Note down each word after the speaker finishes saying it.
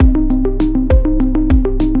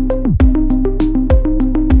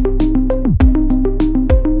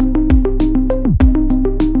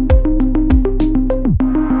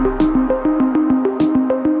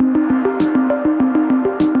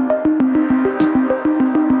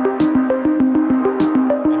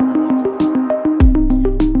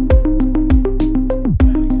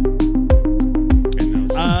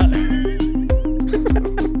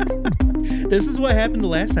what happened the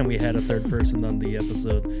last time we had a third person on the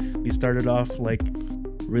episode. We started off like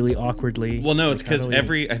really awkwardly. Well, no, it's because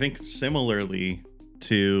I think similarly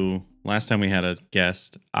to last time we had a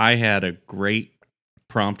guest, I had a great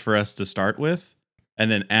prompt for us to start with.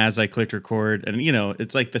 And then as I clicked record, and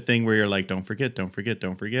it's like the thing where you're like, don't forget.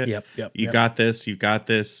 Yep. You got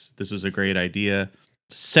this. This was a great idea.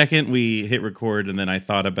 Second we hit record, and then I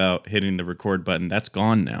thought about hitting the record button. That's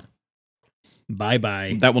gone now.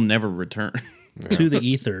 Bye-bye. That will never return. To the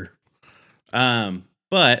ether.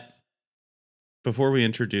 But before we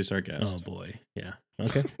introduce our guest. Oh, boy. Yeah.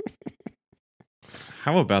 Okay.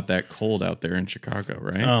 How about that cold out there in Chicago,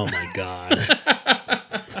 right? Oh, my God.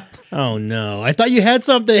 Oh, no. I thought you had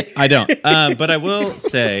something. I don't. But I will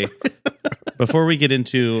say, before we get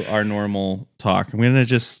into our normal talk, I'm going to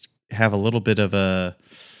just have a little bit of I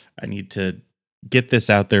need to get this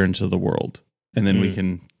out there into the world, and then we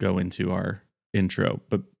can go into our intro.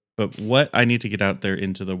 But what I need to get out there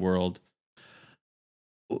into the world,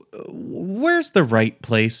 where's the right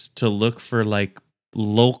place to look for like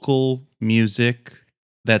local music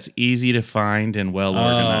that's easy to find and well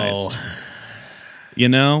organized?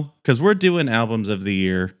 Because we're doing albums of the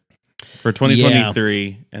year for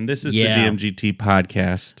 2023, and this is the DMGT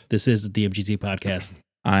podcast. This is the DMGT podcast.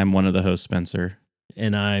 I'm one of the hosts, Spencer.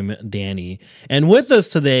 And I'm Danny. And with us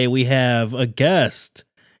today, we have a guest.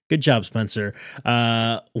 Good job, Spencer.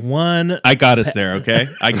 I got us there, okay?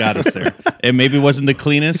 I got us there. It maybe wasn't the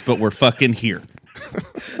cleanest, but we're fucking here.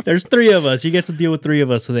 There's three of us. You get to deal with three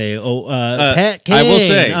of us today. Pat Kane I will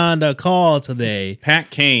say, on the call today.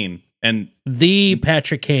 Pat Kane. And the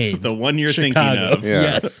Patrick Kane. The one you're Chicago. Thinking of. Yeah.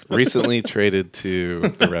 Yes. Recently traded to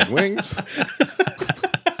the Red Wings.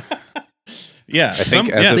 Yeah. I think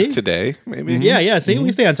as of today, maybe. Yeah. See,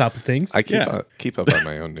 we stay on top of things. I keep up on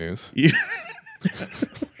my own news.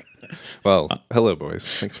 Well, hello, boys.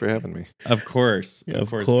 Thanks for having me. Of course. Yeah,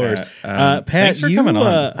 of course. Pat, thanks for coming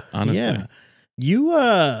on, honestly. Yeah.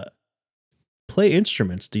 You play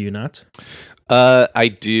instruments, do you not? I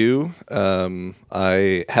do.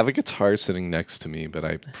 I have a guitar sitting next to me, but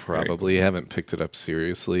I probably haven't picked it up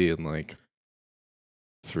seriously in like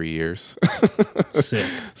 3 years. Sick.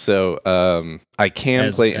 So I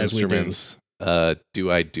can play instruments.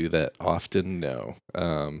 Do I do that often? No.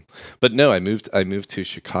 But no, I moved to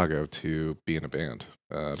Chicago to be in a band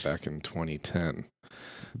back in 2010.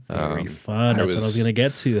 Very fun. That's what I was going to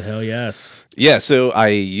get to. Hell yes. Yeah, so I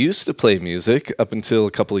used to play music up until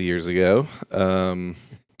a couple of years ago.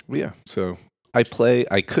 So I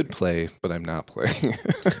could play, but I'm not playing.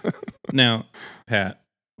 Now, Pat,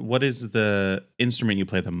 what is the instrument you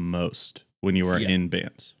play the most when you are in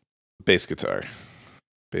bands? Bass guitar.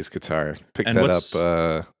 Picked that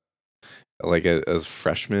up like as a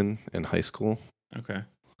freshman in high school. Okay.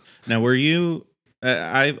 Now, were you...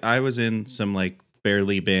 I was in some like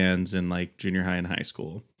barely bands in like junior high and high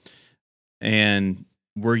school. And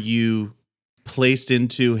were you placed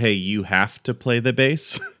into, hey, you have to play the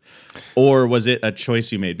bass? Or was it a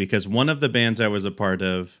choice you made? Because one of the bands I was a part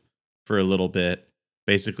of for a little bit,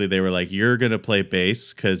 basically they were like, you're going to play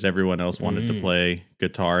bass because everyone else wanted to play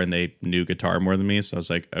guitar and they knew guitar more than me. So I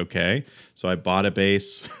was like, okay. So I bought a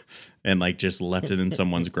bass and like just left it in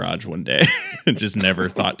someone's garage one day and just never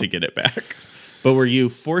thought to get it back. But were you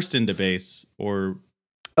forced into bass, or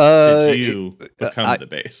did you become the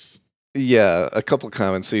bass? Yeah, a couple of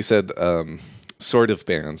comments. So you said sort of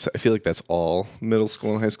bands. I feel like that's all middle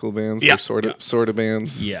school and high school bands. Yeah. They're sort of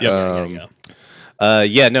bands. Yeah.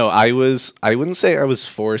 No, I wouldn't say I was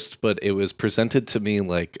forced, but it was presented to me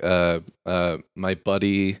like my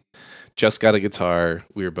buddy just got a guitar.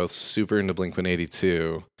 We were both super into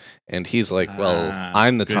Blink-182, and he's like, well,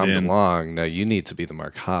 I'm the Tom DeLonge. Now you need to be the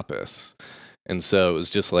Mark Hoppus. And so it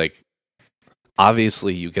was just like,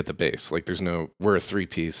 obviously you get the bass. Like we're a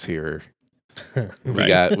three-piece here. We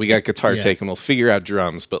got guitar take, and we'll figure out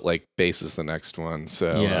drums, but like bass is the next one.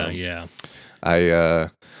 So I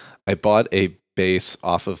bought a bass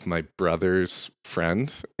off of my brother's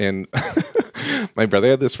friend, and my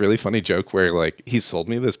brother had this really funny joke where like he sold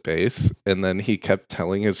me this bass, and then he kept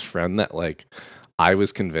telling his friend that like I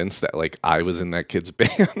was convinced that like I was in that kid's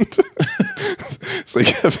band. So he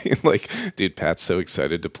kept being like, dude, Pat's so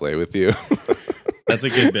excited to play with you. That's a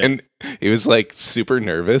good bit. And he was like super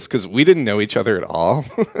nervous because we didn't know each other at all.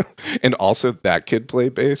 And also that kid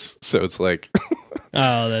played bass. So it's like,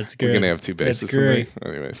 oh, that's good. We're going to have two basses. That's great.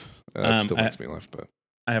 Anyways, that still makes me laugh. But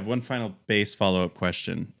I have one final bass follow-up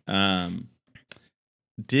question.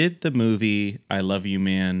 Did the movie I Love You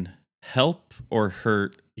Man help or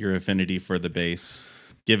hurt your affinity for the bass,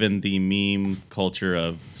 given the meme culture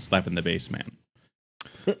of slapping the bass man?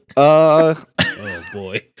 Oh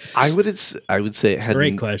boy. I would say it had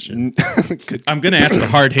Great question. Good, I'm going to ask the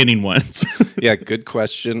hard hitting ones. yeah, good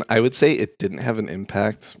question. I would say it didn't have an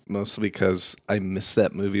impact, mostly because I missed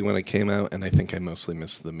that movie when it came out, and I think I mostly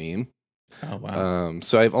missed the meme. Oh, wow.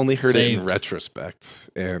 So I've only heard it in Saved. retrospect,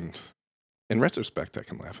 and in retrospect, I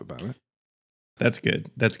can laugh about it. That's good.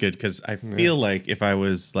 That's good because I feel like if I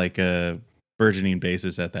was like a burgeoning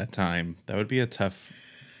bassist at that time, that would be a tough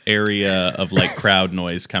area of like crowd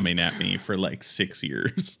noise coming at me for like 6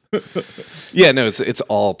 years. Yeah, no, it's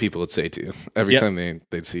all people would say to you every Yep. time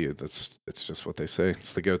they'd see you. It's just what they say.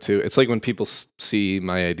 It's the go-to. It's like when people see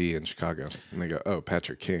my ID in Chicago and they go, "Oh,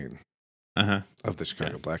 Patrick Kane Uh-huh. of the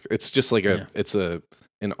Chicago Black." It's just like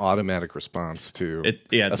an automatic response to It's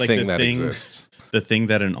a like thing the that thing, exists. the thing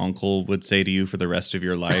that an uncle would say to you for the rest of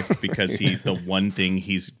your life because the one thing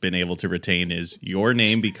he's been able to retain is your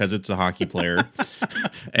name because it's a hockey player,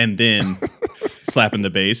 and then slapping the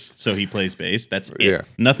bass so he plays bass. That's it. Yeah.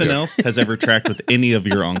 Nothing else has ever tracked with any of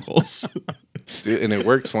your uncles. Dude, and it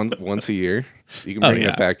works once a year. You can Oh, bring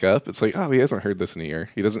yeah. it back up. It's like, oh, he hasn't heard this in a year.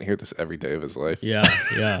 He doesn't hear this every day of his life. Yeah,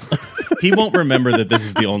 yeah. He won't remember that this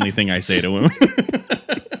is the only thing I say to him.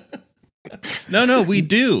 No, we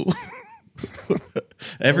do.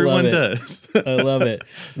 Everyone it. does. I love it.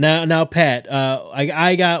 Now, Pat,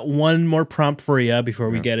 I got one more prompt for you before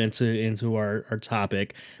we get into our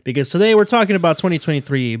topic, because today we're talking about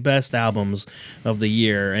 2023 best albums of the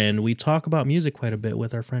year, and we talk about music quite a bit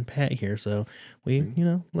with our friend Pat here. So we,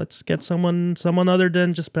 let's get someone other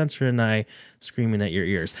than just Spencer and I screaming at your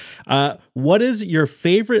ears. What is your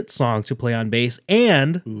favorite song to play on bass,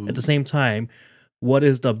 and at the same time, what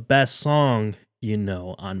is the best song you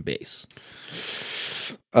know on bass?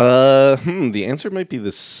 The answer might be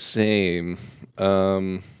the same.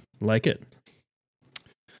 Like it.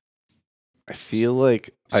 I feel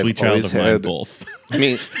like Sweet I've child always of mine, had both. I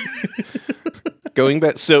mean, going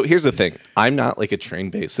back. So here's the thing. I'm not like a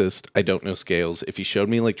trained bassist. I don't know scales. If you showed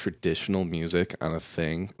me like traditional music on a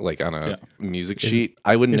thing, like on a music sheet,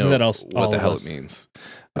 I wouldn't isn't know that all what the of hell us? it means.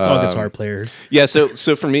 It's all guitar players. Yeah, so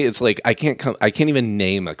for me, it's like I can't even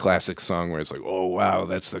name a classic song where it's like, oh wow,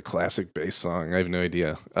 that's the classic bass song. I have no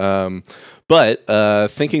idea. But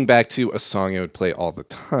thinking back to a song I would play all the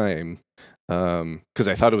time, because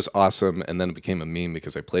I thought it was awesome, and then it became a meme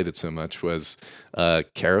because I played it so much, was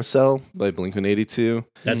 "Carousel" by Blink-182.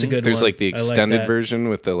 That's a good There's one. like the I like extended that. version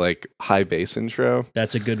with the like high bass intro.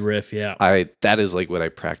 That's a good riff, yeah. That is like what I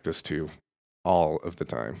practice to all of the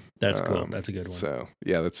time. That's cool. That's a good one. So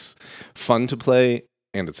yeah, that's fun to play,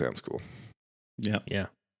 and it sounds cool. Yeah. Yeah.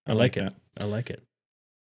 I like it. that. I like it.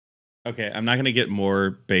 Okay, I'm not going to get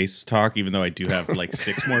more bass talk, even though I do have like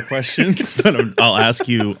 6 more questions, but I'll ask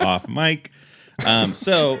you off mic.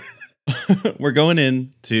 So we're going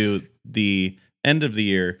into the end of the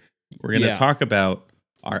year. We're going to talk about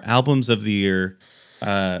our albums of the year.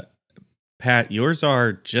 Pat, yours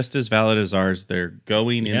are just as valid as ours. They're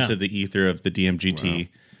going into the ether of the DMGT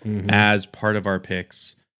as part of our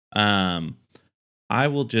picks. I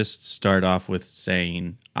will just start off with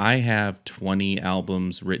saying I have 20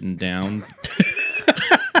 albums written down.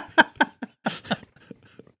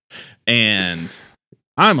 And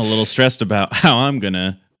I'm a little stressed about how I'm going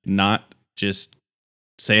to not just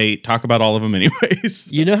talk about all of them anyways.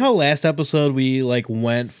 You know how last episode we like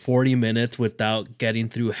went 40 minutes without getting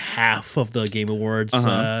through half of the Game Awards?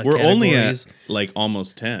 We're only at like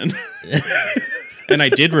almost 10. And I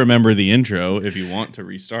did remember the intro if you want to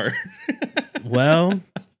restart. Well,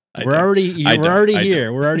 we're already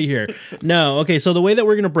here. No, okay. So the way that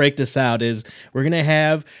we're gonna break this out is we're gonna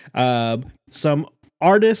have some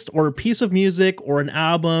artist or a piece of music or an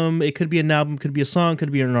album. It could be an album, could be a song,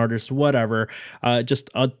 could be an artist, whatever. Just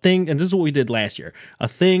a thing, and this is what we did last year. A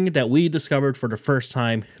thing that we discovered for the first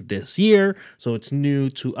time this year. So it's new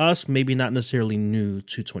to us, maybe not necessarily new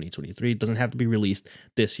to 2023. It doesn't have to be released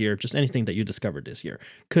this year. Just anything that you discovered this year.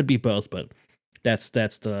 Could be both, but that's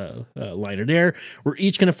the liner there. We're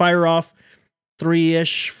each gonna fire off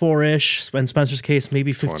 3-ish, 4-ish. In Spencer's case,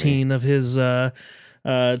 maybe 15 20. of his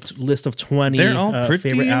list of 20 They're all pretty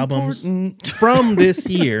favorite albums important. from this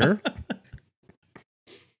year.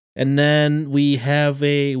 And then we have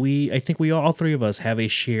I think we all 3 of us have a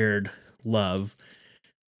shared love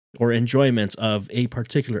or enjoyment of a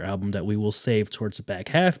particular album that we will save towards the back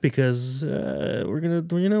half because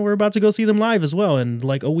we're about to go see them live as well in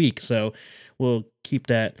like a week. So we'll keep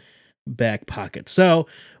that back pocket. So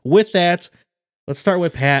with that, let's start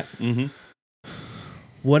with Pat. Mm-hmm.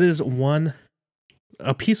 What is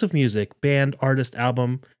a piece of music, band, artist,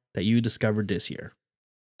 album that you discovered this year?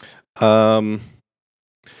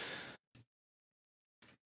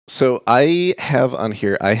 So I have on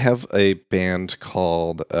here, I have a band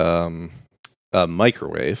called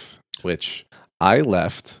Microwave, which I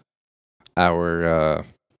left our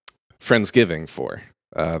Friendsgiving for.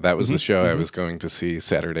 That was the show I was going to see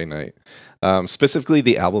Saturday night. Specifically,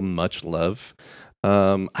 the album Much Love.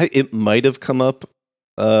 It might have come up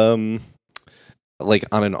like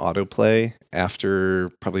on an autoplay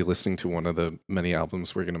after probably listening to one of the many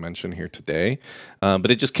albums we're going to mention here today.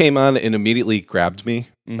 But it just came on and immediately grabbed me.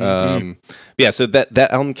 Yeah, so that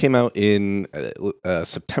album came out in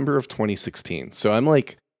September of 2016. So I'm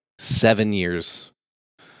like 7 years.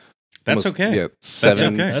 That's almost, okay. Yeah,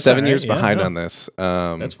 seven right. years behind on this.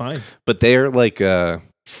 That's fine. But they're like,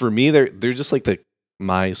 for me, they're just like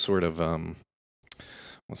my sort of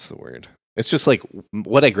what's the word? It's just like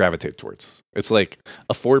what I gravitate towards. It's like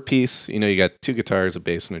a 4-piece. You got 2 guitars, a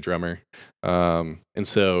bass, and a drummer. And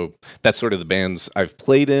so that's sort of the bands I've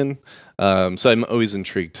played in. So I'm always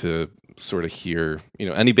intrigued to sort of hear,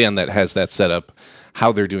 any band that has that setup,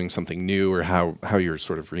 how they're doing something new or how you're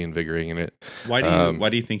sort of reinvigorating it. Why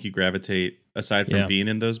do you think you gravitate aside from being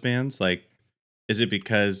in those bands? Like, is it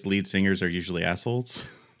because lead singers are usually assholes?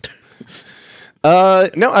 No,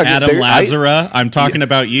 Adam Lazara, I'm talking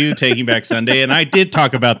about you, Taking Back Sunday, and I did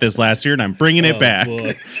talk about this last year, and I'm bringing it back.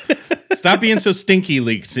 Stop being so stinky,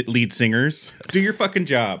 lead singers. Do your fucking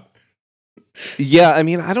job. Yeah, I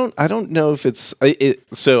mean, I don't know if it's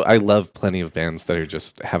so I love plenty of bands that are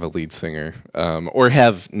just have a lead singer, or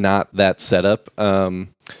have not that setup. I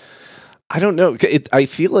don't know. I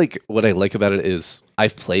feel like what I like about it is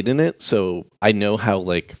I've played in it, so I know how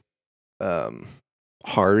like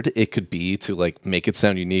hard it could be to like make it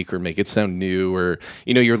sound unique or make it sound new, or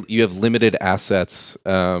you have limited assets.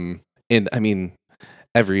 And I mean,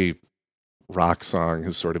 every rock song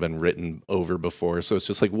has sort of been written over before, so it's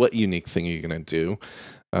just like, what unique thing are you gonna do?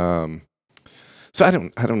 So I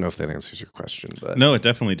don't know if that answers your question, but no, it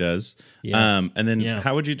definitely does. Yeah. And then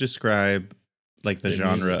how would you describe like the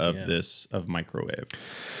genre music, of microwave?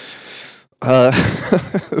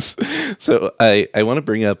 So I want to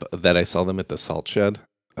bring up that I saw them at the Salt Shed.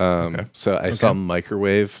 So I saw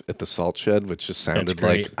Microwave at the Salt Shed, which just sounded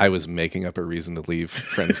like I was making up a reason to leave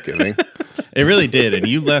Friendsgiving. It really did, and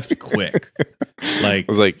you left quick. Like, I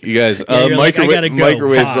was like, you guys,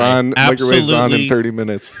 microwaves on in 30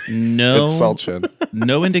 minutes. No at Salt Shed.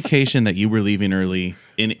 No indication that you were leaving early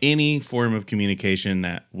in any form of communication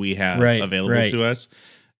that we have available to us.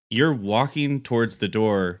 You're walking towards the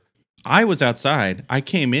door. I was outside. I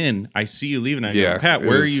came in. I see you leaving. I go, Pat,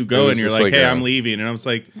 where are you going? You're like, hey, I'm leaving. And I was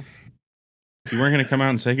like, you weren't going to come out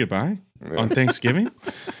and say goodbye on Thanksgiving?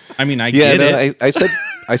 I mean, I get it.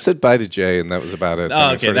 I said bye to Jay, and that was about it.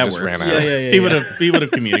 Oh, okay, that works. Ran out. Yeah. He would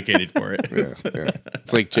have communicated for it. Yeah.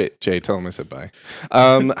 It's like Jay, tell him I said bye.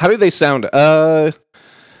 How do they sound? I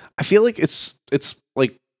feel like it's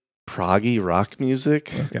like proggy rock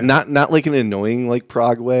music, not like an annoying like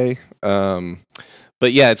prog way.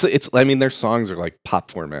 But yeah, it's. I mean, their songs are like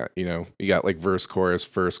pop format. You got like verse, chorus,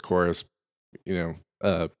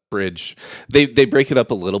 bridge. They break it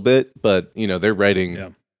up a little bit, but they're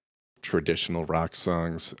writing traditional rock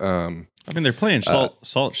songs. I mean, they're playing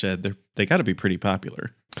Salt Shed. They got to be pretty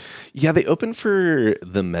popular. Yeah, they opened for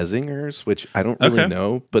the Messingers, which I don't really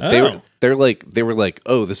know, but they were like,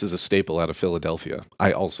 oh, this is a staple out of Philadelphia.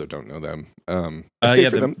 I also don't know them.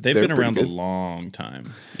 They've been around a long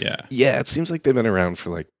time. Yeah, it seems like they've been around for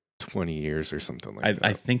like 20 years or something like that.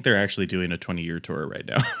 I think they're actually doing a 20-year tour right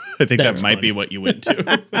now. I think that might be what you went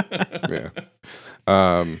to.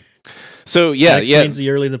 Yeah. So that explains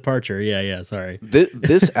the early departure. Sorry.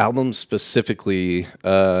 This album specifically,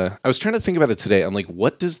 I was trying to think about it today. I'm like,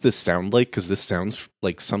 what does this sound like? Because this sounds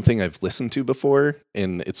like something I've listened to before,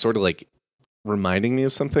 and it's sort of like reminding me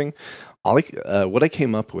of something. What I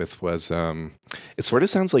came up with was, it sort of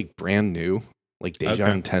sounds like brand new, like Deja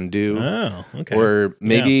and Tendu. Oh, okay. Or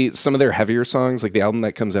maybe some of their heavier songs, like the album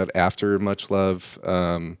that comes out after Much Love,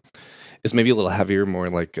 is maybe a little heavier, more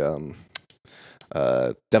like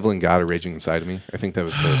Devil and God or Raging Inside of Me. I think that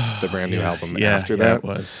was the brand new album after that. It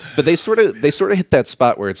was. But they sort of hit that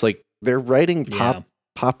spot where it's like they're writing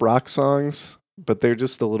pop rock songs, but they're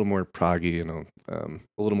just a little more proggy and a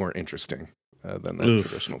little more interesting than that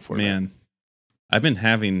traditional format. Man, I've been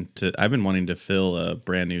wanting to fill a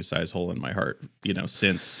brand new size hole in my heart,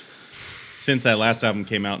 since that last album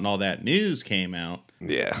came out and all that news came out.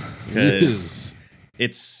 Yeah. Because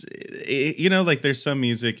it's like there's some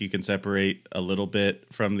music you can separate a little bit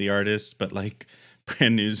from the artist, but like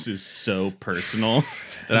brand news is so personal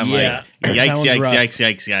that I'm like,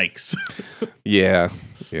 yikes. Yeah.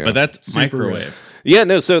 But that's Super Microwave. Yeah,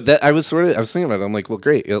 no. So that I was thinking about it. I'm like, well,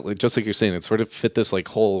 great. Just like you're saying, it sort of fit this like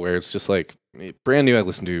hole where it's just like brand new. I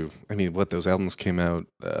listened to. I mean, what those albums came out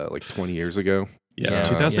like 20 years ago. Yeah,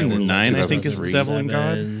 2009 I think is The Devil and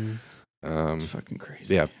God. It's fucking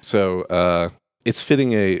crazy. Yeah. So it's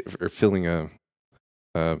filling a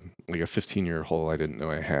like a 15-year hole I didn't know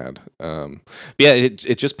I had. Yeah,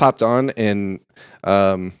 it just popped on, and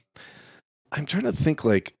I'm trying to think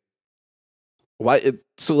like why.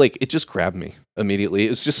 It just grabbed me immediately. It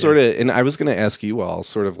was just sort of, and I was going to ask you all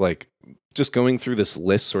sort of like just going through this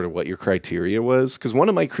list, sort of what your criteria was, because one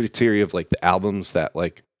of my criteria of like the albums that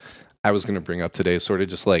like I was going to bring up today is sort of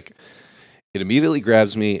just like it immediately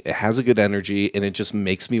grabs me. It has a good energy, and it just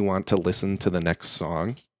makes me want to listen to the next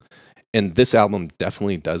song. And this album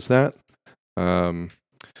definitely does that.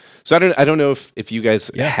 So I don't know if you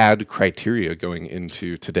guys had criteria going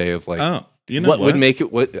into today of like what would make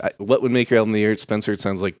it what would make your album of the year. Spencer, it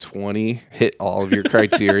sounds like 20 hit all of your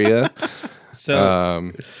criteria.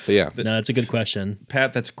 So yeah, no, that's a good question,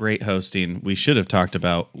 Pat. That's great hosting. We should have talked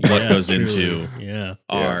about what goes into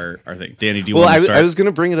our thing. Danny, do you want to start? I was going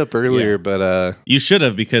to bring it up earlier, but you should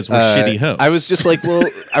have, because we're shitty hosts. I was just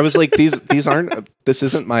like, these aren't. This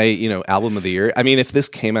isn't my album of the year. I mean, if this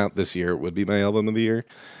came out this year, it would be my album of the year.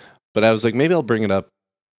 But I was like, maybe I'll bring it up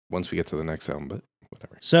once we get to the next album. But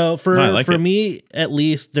whatever. So for me, at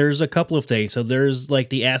least, there's a couple of things. So there's like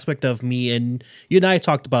the aspect of me, and you and I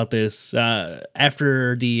talked about this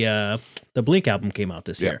after the Blink album came out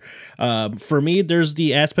this year. For me, there's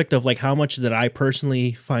the aspect of like how much that I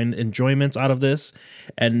personally find enjoyment out of this,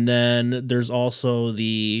 and then there's also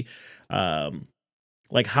the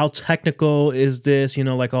like how technical is this?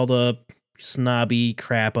 Like all the snobby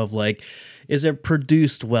crap of like, is it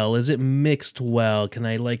produced well? Is it mixed well? Can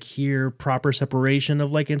I like hear proper separation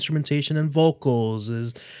of like instrumentation and vocals?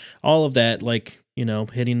 Is all of that like,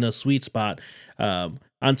 hitting the sweet spot?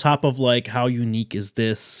 On top of like how unique is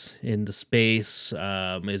this in the space?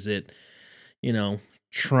 Is it,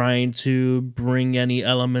 trying to bring any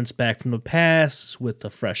elements back from the past with a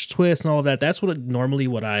fresh twist and all of that? That's what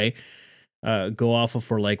I go off of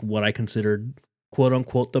for like what I considered quote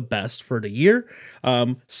unquote the best for the year.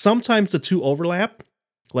 Sometimes the two overlap.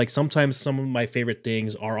 Like sometimes some of my favorite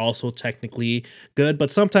things are also technically good,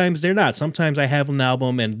 but sometimes they're not. Sometimes I have an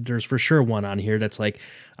album and there's for sure one on here that's like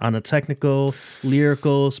on a technical,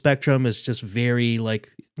 lyrical spectrum is just very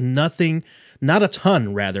like nothing, not a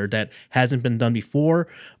ton rather, that hasn't been done before,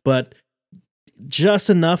 but just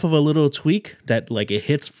enough of a little tweak that like it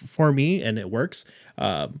hits for me and it works.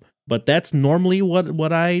 But that's normally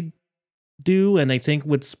what I do, and I think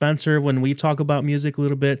with Spencer, when we talk about music a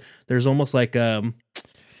little bit, there's almost like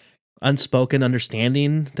unspoken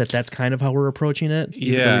understanding that that's kind of how we're approaching it.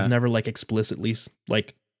 Even though we've never like explicitly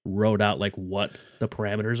like wrote out like what the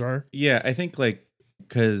parameters are. Yeah, I think like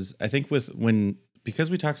because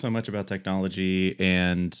we talk so much about technology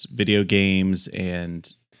and video games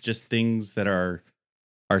and just things that are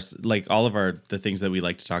like all of the things that we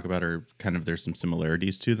like to talk about are kind of, there's some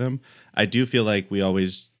similarities to them. I do feel like we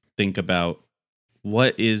always think about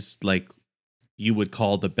what is like you would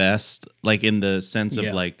call the best, like in the sense of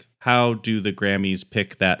like how do the Grammys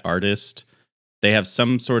pick that artist? They have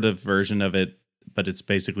some sort of version of it, but it's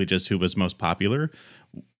basically just who was most popular.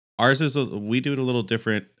 Ours is we do it a little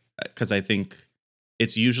different because I think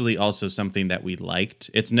it's usually also something that we liked.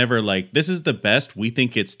 It's never like this is the best, we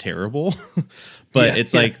think it's terrible. But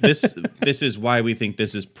it's like this is why we think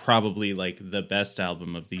this is probably like the best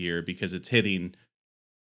album of the year, because it's hitting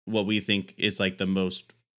what we think is like the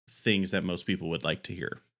most things that most people would like to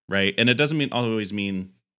hear, right? And it doesn't always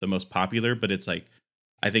mean the most popular, but it's like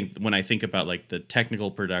I think when I think about like the technical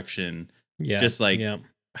production, just like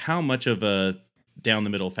how much of a down the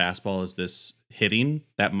middle fastball is this hitting,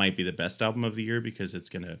 that might be the best album of the year because it's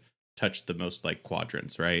going to touch the most like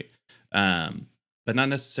quadrants, right? But not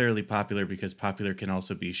necessarily popular, because popular can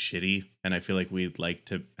also be shitty, and I feel like we'd like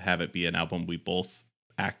to have it be an album we both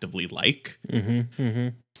actively like.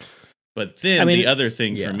 But then the other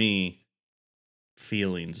thing for me,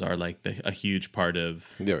 feelings are like a huge part of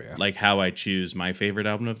like how I choose my favorite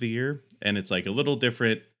album of the year, and it's like a little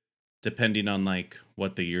different depending on like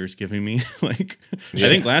what the year's giving me. Like I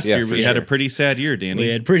think last year we had a pretty sad year, Danny. We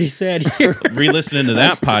had pretty sad year. Re-listening to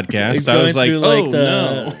that podcast, I was like,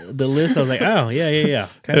 the list. I was like, oh yeah. It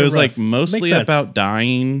was rough. Like mostly about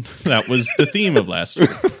dying. That was the theme of last year.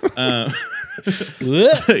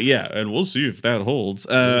 Yeah, and we'll see if that holds.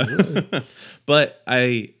 But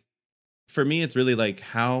for me, it's really like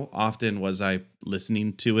how often was I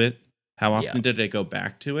listening to it? How often did I go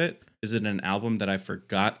back to it? Is it an album that I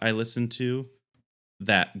forgot I listened to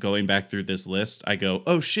that going back through this list, I go,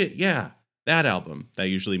 oh shit, yeah, that album, that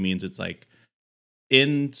usually means it's like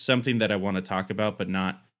in something that I want to talk about, but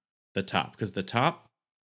not the top. Because the top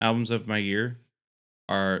albums of my year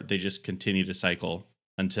they just continue to cycle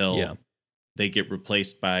until they get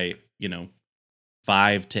replaced by,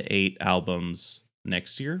 5 to 8 albums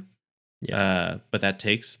next year. Yeah. But that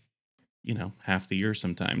takes, half the year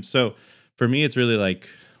sometimes. So for me, it's really like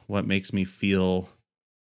what makes me feel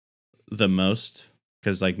the most,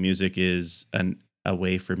 because like music is a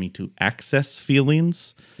way for me to access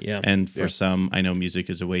feelings. Yeah. And for some, I know music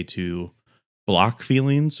is a way to block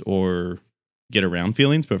feelings or get around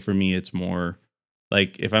feelings. But for me, it's more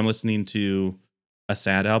like if I'm listening to a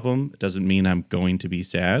sad album, it doesn't mean I'm going to be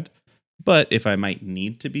sad. But if I might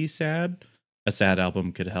need to be sad, a sad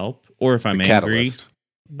album could help. Or if I'm angry,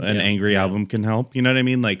 an angry album can help. You know what I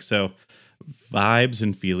mean? Like, so vibes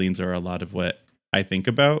and feelings are a lot of what I think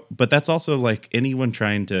about. But that's also like anyone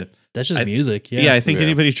trying to... That's just music. Yeah, I think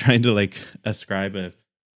anybody trying to like ascribe a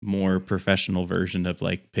more professional version of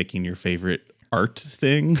like picking your favorite art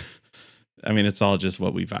thing. I mean, it's all just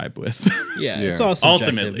what we vibe with. Yeah, it's all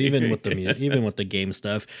subjective, ultimately. even with the game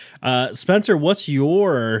stuff. Spencer, what's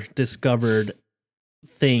your discovered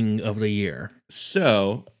thing of the year?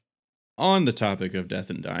 So, on the topic of death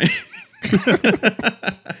and dying.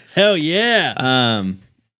 Hell yeah.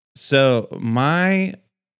 So my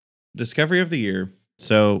discovery of the year.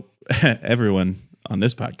 So everyone on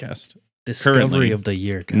this podcast discovery of the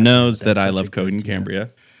year knows that I love Code in Cambria.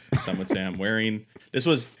 Some would say I'm wearing. This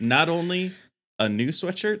was not only a new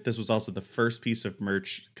sweatshirt, this was also the first piece of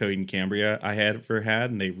merch Code in Cambria I had ever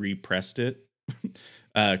had, and they repressed it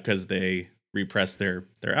because they repressed their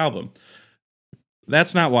album.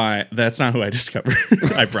 That's not who I discovered.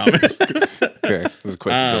 I promise. Okay, this is a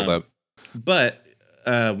quick build up. But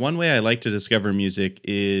one way I like to discover music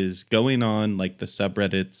is going on like the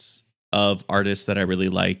subreddits of artists that I really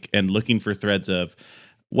like and looking for threads of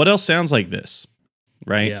what else sounds like this,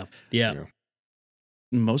 right? Yeah.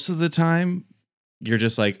 Most of the time, you're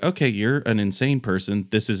just like, okay, you're an insane person.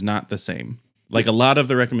 This is not the same. Like a lot of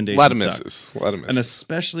the recommendations, a lot of misses, and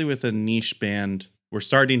especially with a niche band. We're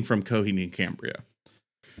starting from Code in Cambria,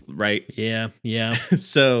 right? Yeah.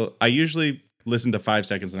 So I usually listen to 5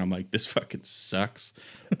 seconds and I'm like, this fucking sucks.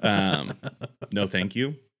 No, thank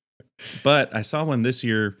you. But I saw one this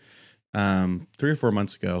year, 3 or 4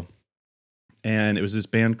 months ago, and it was this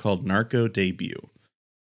band called Narco Debut.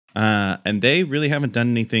 And they really haven't done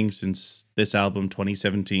anything since this album,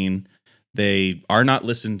 2017. They are not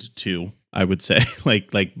listened to, I would say.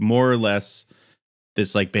 like more or less,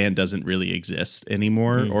 this like band doesn't really exist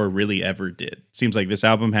anymore or really ever did. Seems like this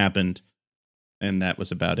album happened, and that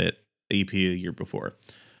was about it. EP a year before.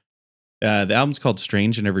 The album's called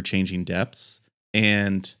Strange and Ever-Changing Depths,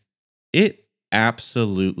 and it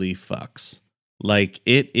absolutely fucks. Like,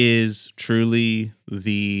 it is truly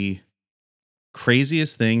the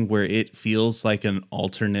craziest thing where it feels like an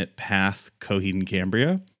alternate path Code in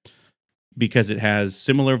Cambria, because it has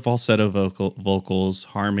similar falsetto vocals,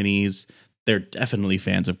 harmonies. They're definitely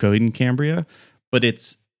fans of Code in Cambria, but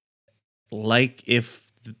it's like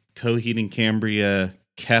if Code in Cambria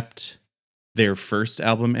kept their first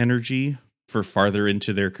album energy for farther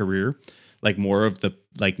into their career, like more of the,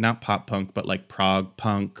 like, not pop punk, but like prog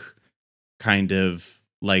punk, kind of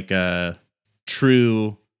like a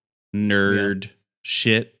true nerd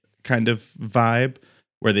shit kind of vibe,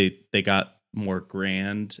 where they got more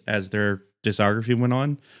grand as their discography went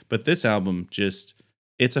on. But this album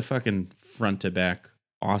it's a fucking front to back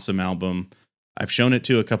awesome album. I've shown it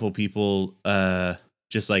to a couple people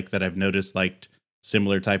just like that I've noticed liked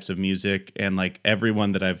similar types of music, and like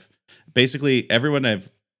everyone I've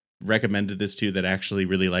recommended this to that actually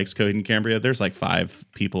really likes Code in Cambria, there's like 5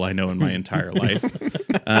 people I know in my entire life.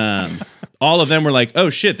 All of them were like,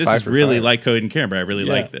 oh shit, this is really like Code in Cambria. I really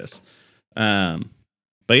like this.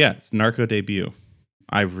 But yeah, it's Narco Debut.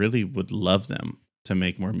 I really would love them to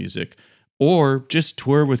make more music or just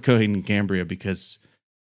tour with Code in Cambria, because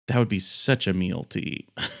that would be such a meal to eat.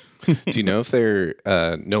 Do you know if they're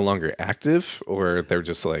no longer active, or they're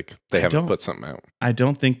just like they haven't put something out? I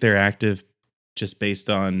don't think they're active, just based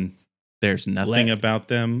on there's nothing about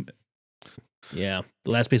them. Yeah,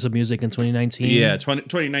 the last piece of music in 2019. Yeah,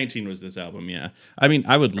 2019 was this album. Yeah, I mean,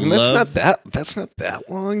 I would love. That's not that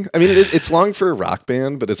long. I mean, it's long for a rock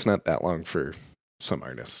band, but it's not that long for some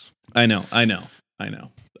artists. I know.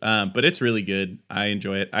 But it's really good. I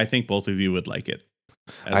enjoy it. I think both of you would like it.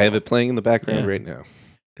 I have it playing in the background right now.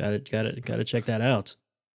 Got to check that out.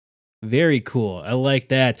 Very cool. I like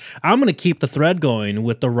that. I'm going to keep the thread going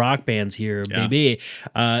with the rock bands here, baby.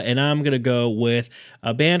 And I'm going to go with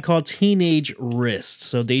a band called Teenage Wrist.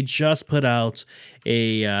 So they just put out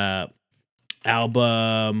a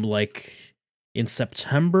album like in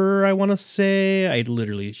September, I want to say. I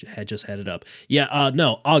literally had just had it up. Yeah,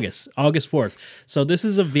 no, August 4th. So this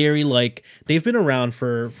is a very like they've been around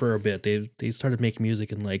for a bit. They started making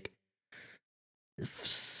music in like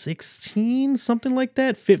 16, something like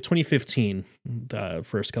that. 2015. The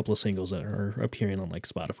first couple of singles that are appearing on like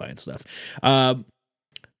Spotify and stuff.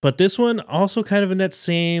 But this one also kind of in that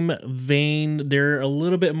same vein. They're a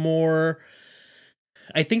little bit more.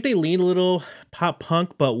 I think they lean a little pop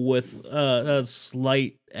punk, but with a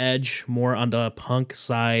slight edge more on the punk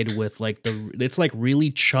side. With like it's like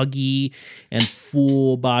really chuggy and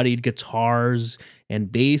full bodied guitars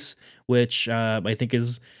and bass, which I think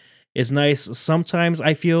is nice. Sometimes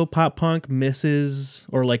I feel pop punk misses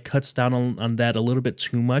or like cuts down on that a little bit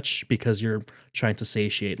too much because you're trying to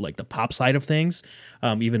satiate like the pop side of things.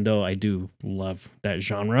 Even though I do love that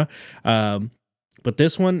genre. But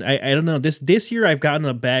this one, I don't know. This year I've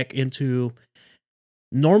gotten back into.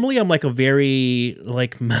 Normally I'm like a very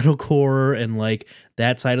like metalcore and like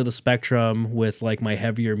that side of the spectrum with like my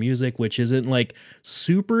heavier music, which isn't like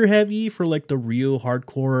super heavy for like the real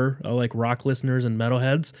hardcore like rock listeners and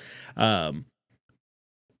metalheads.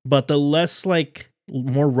 But the less like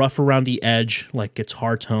more rough around the edge, like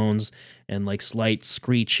guitar tones and like slight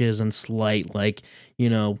screeches and slight like,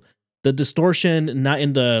 the distortion, not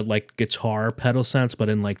in the like guitar pedal sense, but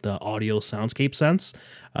in like the audio soundscape sense,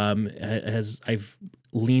 I've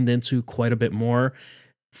leaned into quite a bit more.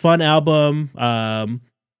 Fun album,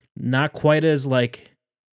 not quite as like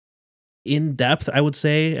in depth, I would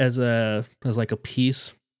say, as like a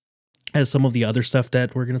piece as some of the other stuff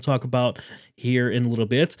that we're going to talk about here in a little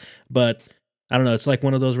bit, but I don't know. It's like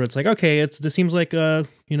one of those where it's like, okay, this seems like a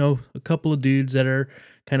couple of dudes that are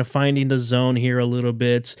kind of finding the zone here a little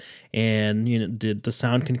bit, and the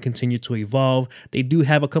sound can continue to evolve. They do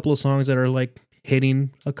have a couple of songs that are like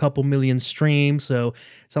hitting a couple million streams, so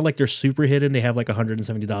it's not like they're super hidden. They have like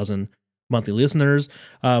 170,000 monthly listeners,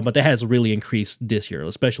 but that has really increased this year,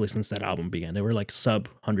 especially since that album began. They were like sub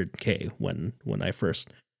 100K when I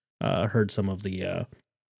first heard some of the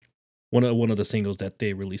one of the singles that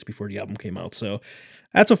they released before the album came out. So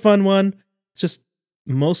that's a fun one. Just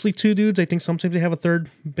mostly two dudes. I think sometimes they have a third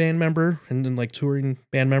band member and then like touring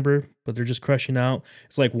band member, but they're just crushing out.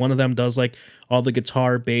 It's like one of them does like all the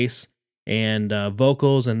guitar, bass, and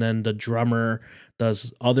vocals, and then the drummer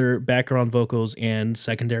does other background vocals and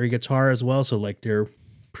secondary guitar as well. So like they're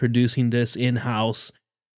producing this in-house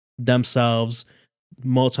themselves,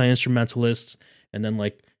 multi-instrumentalists, and then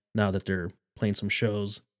like now that they're playing some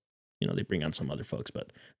shows, they bring on some other folks,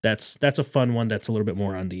 but that's a fun one. That's a little bit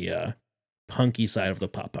more on the punky side of the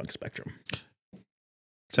pop punk spectrum.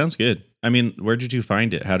 Sounds good. I mean, where did you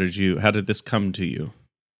find it? How did this come to you?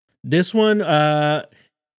 This one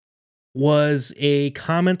was a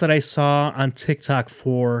comment that I saw on TikTok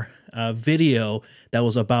for a video that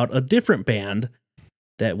was about a different band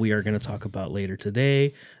that we are going to talk about later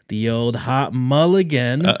today. The old Hot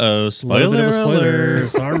Mulligan. Spoiler bit of a spoiler. alert.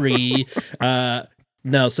 Sorry.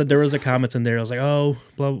 No, so there was a comment in there. I was like, oh,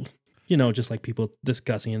 blah, just like people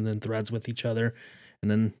discussing and then threads with each other. And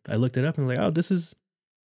then I looked it up and was like, oh, this is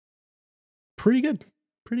pretty good.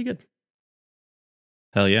 Pretty good.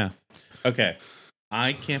 Hell yeah. Okay.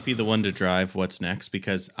 I can't be the one to drive what's next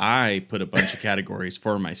because I put a bunch of categories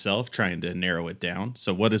for myself trying to narrow it down.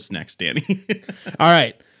 So what is next, Danny? All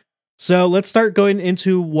right. So let's start going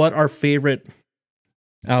into what our favorite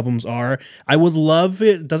albums are. I would love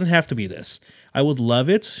it. It doesn't have to be this. I would love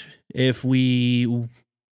it if we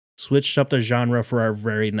switched up the genre for our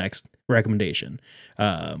very next recommendation.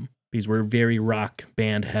 Because we're very rock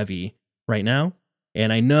band heavy right now.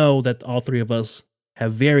 And I know that all three of us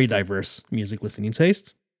have very diverse music listening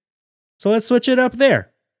tastes. So let's switch it up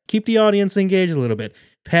there. Keep the audience engaged a little bit.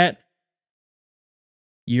 Pat,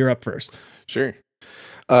 you're up first. Sure.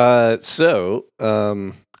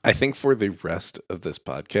 I think for the rest of this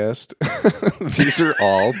podcast, these are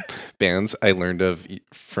all bands I learned of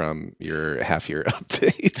from your half-year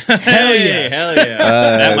update. Hell yes. Hell yeah.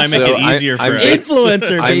 That might make it easier for us.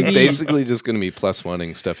 Influencer, baby. I'm basically just going to be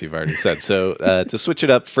 +1ing stuff you've already said. So to switch it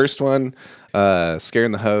up, first one,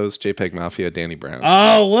 Scaring the Hose, JPEG Mafia, Danny Brown.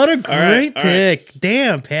 Oh, what a great pick. Right.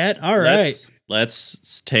 Damn, Pat. All right.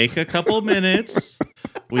 Let's take a couple minutes.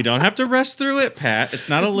 We don't have to rush through it, Pat. It's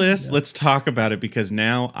not a list. No. Let's talk about it because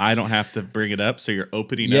now I don't have to bring it up. So you're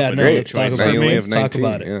opening up a new choice for me. Let's talk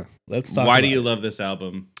about it. Yeah. Let's talk. Why do you love this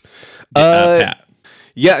album, Pat?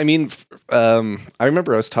 Yeah, I mean, I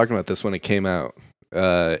remember I was talking about this when it came out,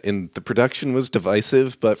 and the production was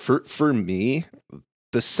divisive. But for me,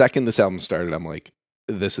 the second this album started, I'm like,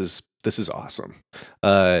 this is this is awesome.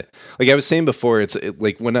 Like I was saying before,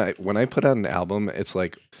 like when I put out an album, it's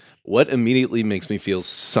like what immediately makes me feel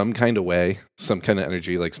some kind of way, some kind of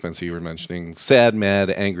energy, like Spencer, you were mentioning, sad, mad,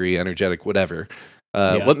 angry, energetic, whatever.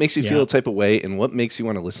 What makes you feel a type of way, and what makes you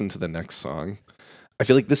want to listen to the next song? I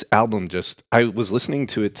feel like this album I was listening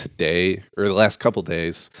to it today, or the last couple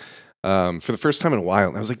days, for the first time in a while,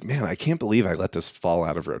 and I was like, man, I can't believe I let this fall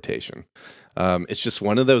out of rotation. It's just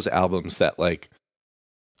one of those albums that, like,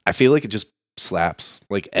 I feel like it just slaps.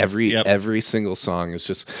 Like every single song is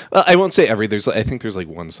just, well, I won't say every, I think there's like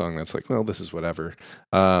one song that's like, well, this is whatever.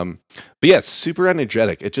 But yeah, it's super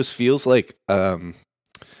energetic. It just feels like, I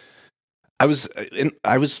was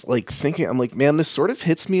like thinking, I'm like, man, this sort of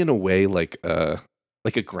hits me in a way like a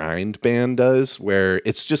grind band does, where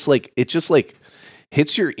it just like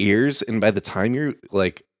hits your ears, and by the time you're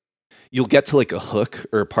like, you'll get to like a hook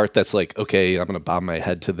or a part that's like, okay, I'm gonna bob my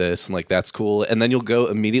head to this, and like that's cool, and then you'll go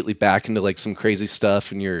immediately back into like some crazy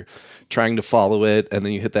stuff, and you're trying to follow it, and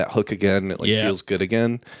then you hit that hook again, and it like feels good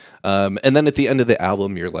again, and then at the end of the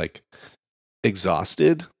album, you're like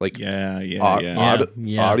exhausted, like audioly,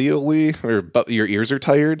 but your ears are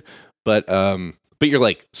tired, but you're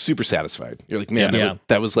like super satisfied. You're like, man,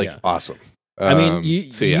 that was like awesome. I mean,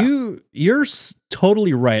 you're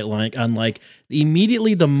totally right. Like on like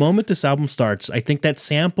immediately the moment this album starts, I think that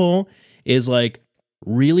sample is like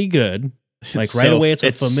really good. Like right away, it's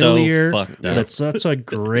a familiar. It's such a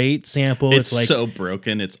great sample. It's like so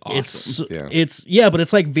broken. It's awesome. But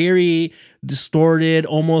it's like very distorted,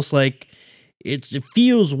 almost like it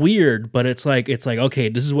feels weird, but it's like okay,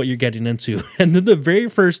 this is what you're getting into. And then the very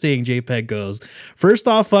first thing JPEG goes, first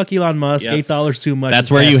off, fuck Elon Musk, $8 too much.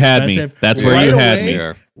 That's where you had me. That's where you had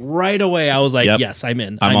me. Right away, I was like, yes, I'm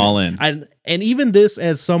in. I'm all in. And even this,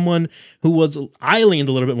 as someone who I leaned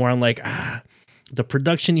a little bit more on like, the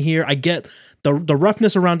production here. I get the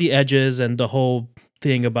roughness around the edges and the whole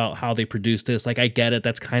thing about how they produced this. Like, I get it.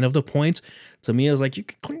 That's kind of the point. To me, I was like, you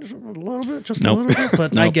could clean this up a little bit, just a little bit,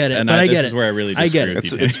 but I get it. And this is where I really disagree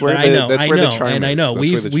with you. It's where the charm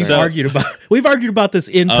is. We've argued about this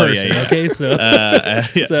in person. Okay, so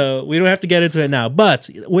so we don't have to get into it now. But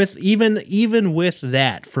with even with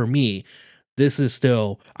that, for me, this is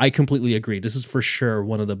still, I completely agree. This is for sure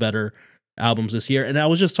one of the better albums this year. And I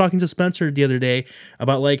was just talking to Spencer the other day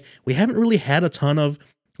about like, we haven't really had a ton of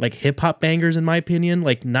like hip hop bangers, in my opinion,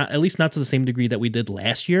 like not, at least not to the same degree that we did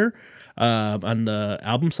last year. On the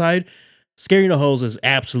album side, Scaring the Hoes is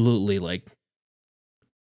absolutely like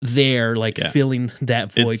there, like filling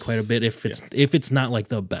that void quite a bit. If it's not like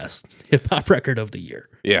the best hip hop record of the year,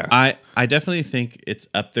 I definitely think it's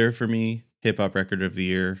up there for me. Hip hop record of the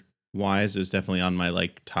year wise is definitely on my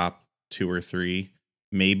like top 2 or 3,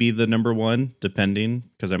 maybe the number 1, depending,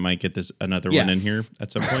 because I might get another one in here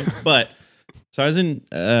at some point. But so I was in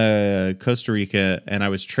Costa Rica, and I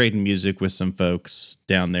was trading music with some folks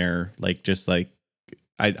down there. Like, just like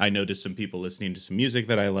I noticed some people listening to some music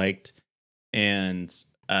that I liked, and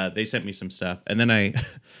they sent me some stuff. And then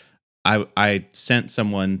I sent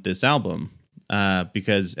someone this album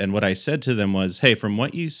and what I said to them was, hey, from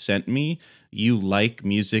what you sent me, you like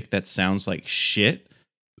music that sounds like shit.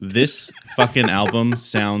 This fucking album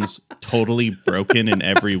sounds totally broken in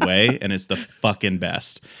every way, and it's the fucking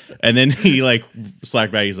best. And then he like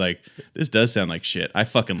slacked back. He's like, this does sound like shit. I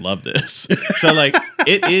fucking love this. So like,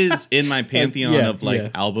 it is in my pantheon of like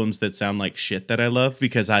albums that sound like shit that I love,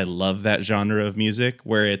 because I love that genre of music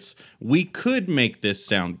where we could make this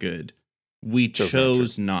sound good. We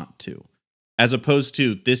chose not to. As opposed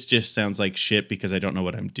to, this just sounds like shit because I don't know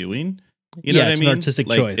what I'm doing. You know what I mean? It's an artistic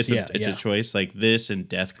like, choice. It's a choice. Like this and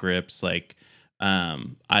Death Grips. Like,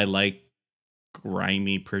 I like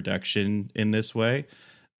grimy production in this way.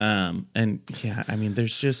 And yeah, I mean,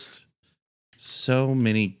 there's just so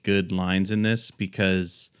many good lines in this,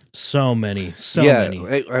 because so many.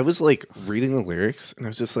 I was like reading the lyrics, and I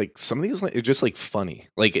was just like, some of these lines are just like funny.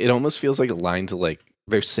 Like, it almost feels like a line to like,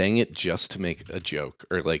 they're saying it just to make a joke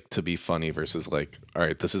or like to be funny, versus like, all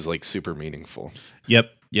right, this is like super meaningful. Yep.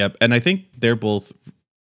 And I think they're both,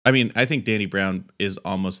 I mean, I think Danny Brown is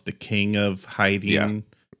almost the king of hiding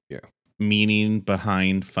meaning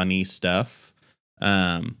behind funny stuff.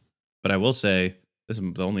 But I will say, this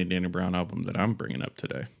is the only Danny Brown album that I'm bringing up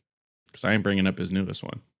today, because I ain't bringing up his newest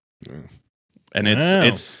one. Yeah. And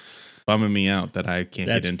it's bumming me out that I can't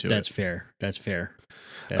get into it. That's fair.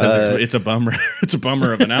 It's a bummer. It's a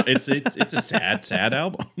bummer of an album. It's a sad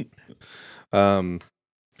album.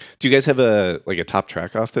 Do you guys have a top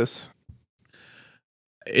track off this?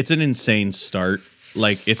 It's an insane start.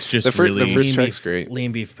 Like, it's just the first track's great.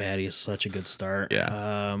 Lean Beef Patty is such a good start.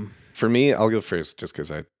 Yeah. For me, I'll go first just because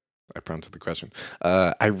I I prompted the question.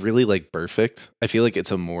 I really like Perfect. I feel like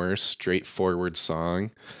it's a more straightforward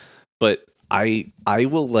song, but I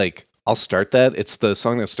will like I'll start that. It's the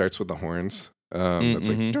song that starts with the horns. That's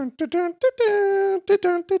like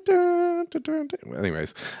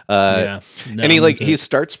anyways. Yeah. No, And I'm he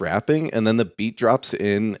starts rapping and then the beat drops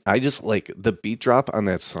in. I just like the beat drop on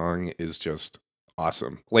that song is just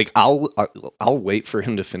awesome. Like I'll wait for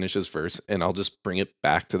him to finish his verse and I'll just bring it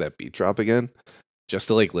back to that beat drop again just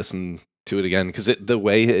to like listen to it again because the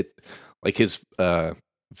way it like his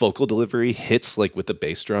vocal delivery hits like with the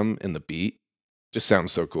bass drum and the beat just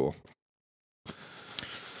sounds so cool.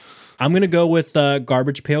 I'm gonna go with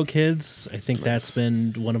Garbage Pail Kids. I think that's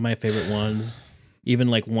been one of my favorite ones. Even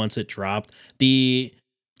like once it dropped,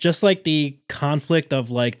 just like the conflict of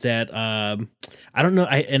like that. I don't know.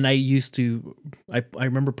 I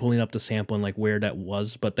remember pulling up the sample and like where that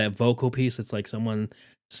was, but that vocal piece, it's like someone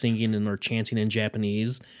singing or chanting in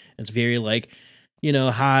Japanese. It's very like,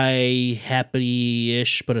 high,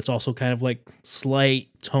 happy-ish, but it's also kind of like slight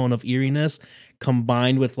tone of eeriness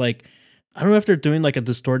combined with like, I don't know if they're doing like a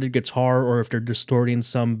distorted guitar or if they're distorting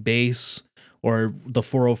some bass or the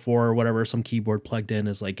 404 or whatever, some keyboard plugged in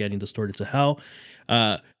is like getting distorted to hell.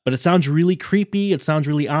 But it sounds really creepy. It sounds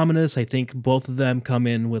really ominous. I think both of them come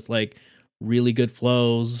in with like really good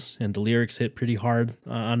flows and the lyrics hit pretty hard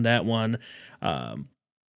on that one.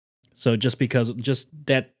 So just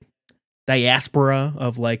that diaspora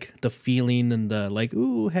of like the feeling and the like,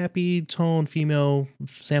 ooh, happy tone, female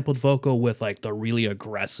sampled vocal with like the really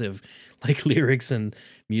aggressive like lyrics and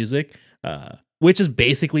music, which is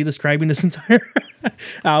basically describing this entire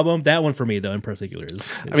album. That one for me though in particular is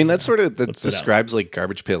I mean, that's sort of that describes like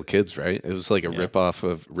Garbage Pail Kids, right? It was like a riff off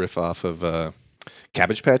of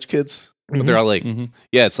Cabbage Patch Kids. But they're all like,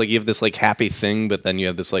 yeah, it's like you have this like happy thing, but then you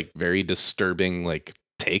have this like very disturbing like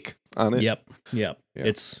take on it. Yep. Yeah.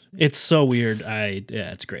 It's so weird.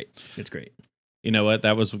 It's great. It's great. You know what?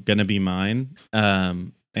 That was gonna be mine.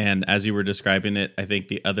 And as you were describing it, I think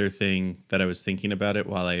the other thing that I was thinking about it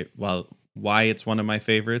why it's one of my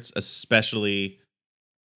favorites, especially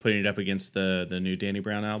putting it up against the new Danny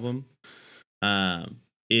Brown album,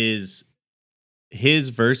 is his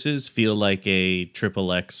verses feel like a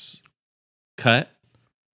Triple X cut,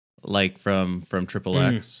 like from Triple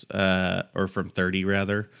X, or from 30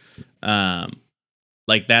 rather.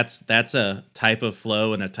 Like that's a type of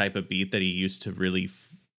flow and a type of beat that he used to really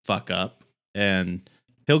fuck up, and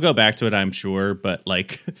he'll go back to it, I'm sure. But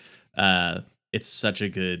like, it's such a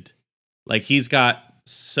good, like he's got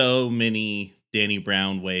so many Danny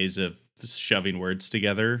Brown ways of shoving words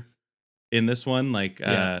together in this one. Like,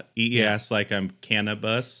 eat your ass like I'm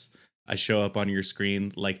cannabis. I show up on your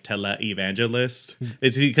screen like tele-evangelist.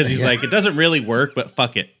 It's because he's like, it doesn't really work, but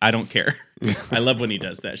fuck it. I don't care. I love when he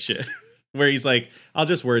does that shit. Where he's like, I'll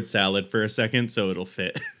just word salad for a second so it'll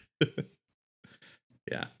fit.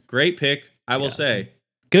 Yeah. Great pick. I will say.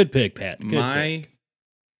 Good pick, Pat. My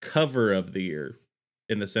cover of the year,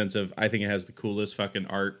 in the sense of I think it has the coolest fucking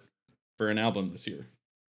art for an album this year.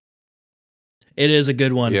 It is a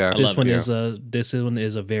good one. Yeah. This one is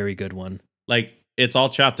a very good one. Like, it's all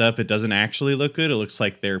chopped up. It doesn't actually look good. It looks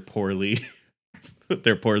like they're poorly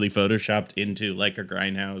photoshopped into like a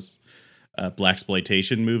Grindhouse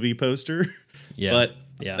blaxploitation movie poster. Yeah, but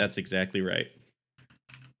that's exactly right.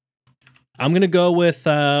 I'm gonna go with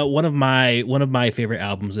one of my favorite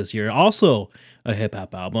albums this year. Also a hip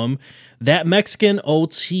hop album, That Mexican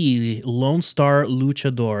OT, Lone Star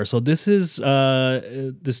Luchador. So this is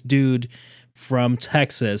this dude from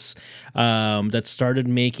Texas that started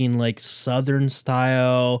making like Southern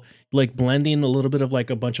style, like blending a little bit of like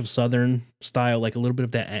a bunch of Southern style, like a little bit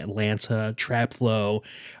of that Atlanta trap flow,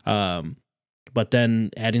 but then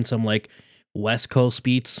adding some like West Coast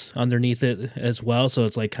beats underneath it as well. So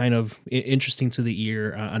it's like kind of interesting to the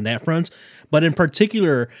ear on that front. But in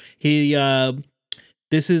particular,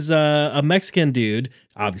 this is a Mexican dude,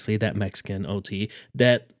 obviously that Mexican OT,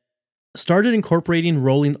 that started incorporating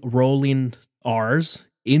rolling R's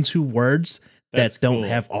into words that don't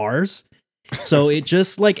have R's. So it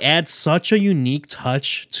just like adds such a unique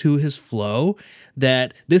touch to his flow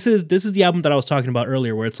that this is the album that I was talking about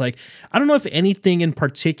earlier, where it's like, I don't know if anything in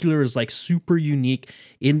particular is like super unique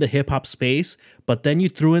in the hip hop space, but then you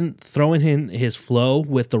throw in his flow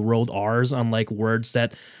with the rolled R's on like words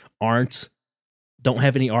that don't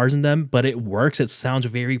have any R's in them, but it works. It sounds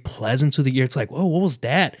very pleasant to the ear. It's like, whoa, what was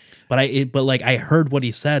that? But I heard what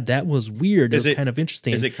he said. That was weird. It was kind of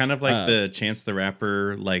interesting. Is it kind of like the Chance the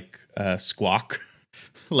Rapper, like squawk?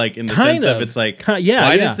 Like in the sense of it's like,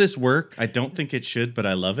 why does this work? I don't think it should, but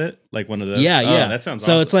I love it. Like one of those. Yeah. That sounds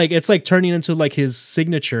so awesome. it's like turning into like his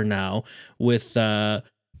signature now with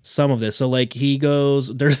some of this. So like he goes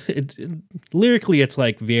there, lyrically, it's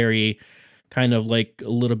like very kind of like a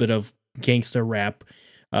little bit of gangster rap,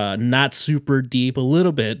 not super deep, a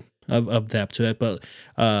little bit of depth to it, but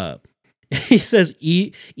he says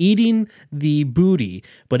eating the booty,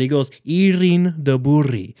 but he goes eating the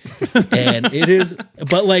booty, and it is,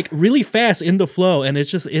 but like really fast in the flow, and it's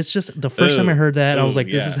just the first time I heard that, I was like,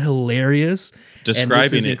 this is hilarious.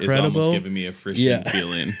 Describing it is almost giving me a frishing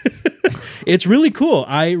feeling. It's really cool.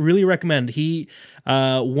 I really recommend. He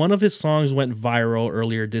one of his songs went viral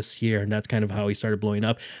earlier this year, and that's kind of how he started blowing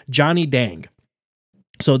up. Johnny Dang.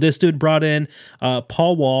 So this dude brought in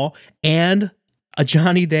Paul Wall and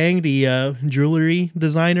Johnny Dang, the jewelry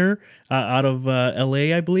designer out of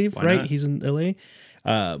LA, I believe. Why right? not? He's in LA.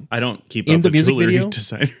 I don't keep in up the with music jewelry video?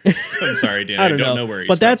 designer. I'm sorry, Dan. I don't know where he's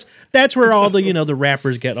but from. that's where all the the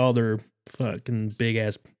rappers get all their fucking big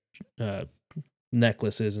ass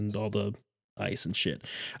necklaces and all the ice and shit.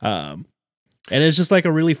 And it's just like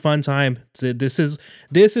a really fun time. This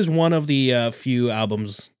is one of the few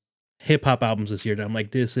hip hop albums this year that I'm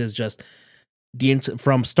like, this is just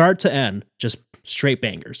from start to end, just straight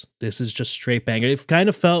bangers. This is just straight banger. It kind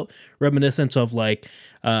of felt reminiscent of like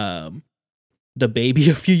the Baby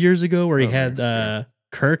a few years ago, where he had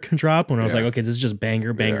Kirk drop. When I was like, okay, this is just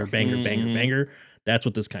banger, banger, banger, banger, banger. That's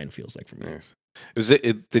what this kind of feels like for me. Nice.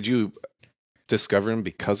 Did you discover him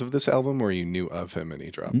because of this album, or you knew of him and he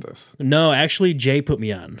dropped this? No, actually, Jay put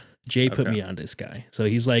me on. Put me on this guy. So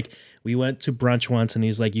he's like, we went to brunch once, and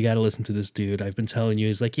he's like, you got to listen to this dude. I've been telling you.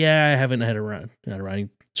 He's like, yeah, I haven't had a run. He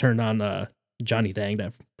turned on Johnny Dang,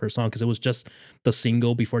 that first song, because it was just the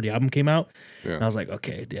single before the album came out. Yeah. And I was like,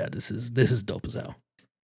 okay, yeah, this is dope as hell.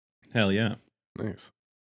 Hell yeah. Nice.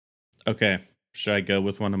 Okay. Should I go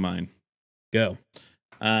with one of mine? Go.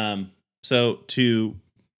 So to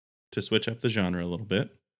switch up the genre a little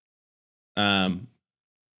bit, I'm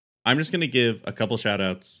just going to give a couple shout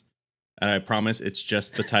outs, and I promise it's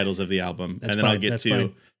just the titles of the album. And then I'll get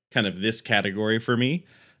to kind of this category for me.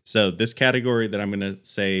 So this category that I'm going to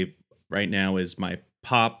say right now is my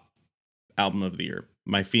pop album of the year,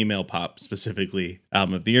 my female pop specifically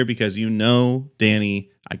album of the year, because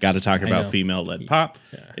Danny, I got to talk about female led pop.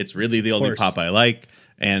 Yeah. It's really the only pop I like,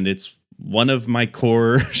 and it's one of my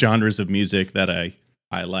core genres of music that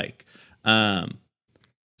I like.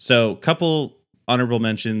 So couple honorable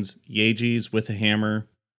mentions: Yeji's With a Hammer,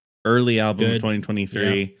 early album of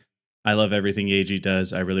 2023. Yeah. I love everything Yeji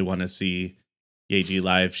does. I really want to see Yeji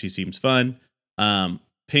live. She seems fun.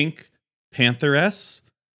 Pink Pantheress.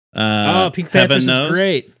 Pink Pantheress is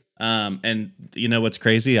great. And you know what's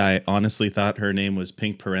crazy? I honestly thought her name was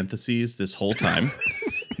Pink Parentheses this whole time.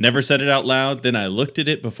 Never said it out loud. Then I looked at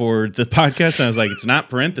it before the podcast, and I was like, it's not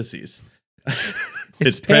parentheses.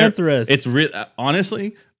 It's Pantheress. It's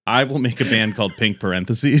honestly, I will make a band called Pink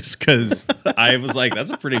Parentheses, because I was like, that's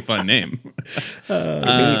a pretty fun name. I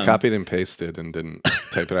think you copied and pasted and didn't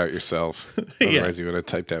type it out yourself. Otherwise, you would have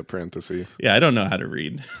typed out parentheses. Yeah, I don't know how to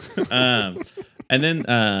read. And then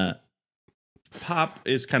pop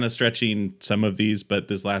is kind of stretching some of these, but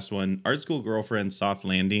this last one, Art School Girlfriend, Soft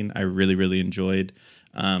Landing, I really, really enjoyed.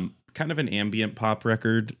 Kind of an ambient pop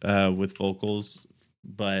record with vocals,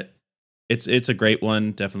 but it's a great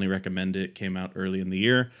one. Definitely recommend it. Came out early in the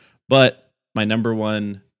year. But my number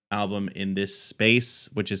one album in this space,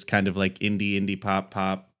 which is kind of like indie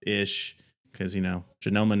pop-ish, because, Janelle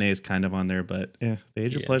Monáe is kind of on there, but The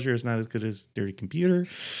Age of Pleasure is not as good as Dirty Computer.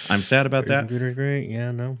 I'm sad about that. Computer, great.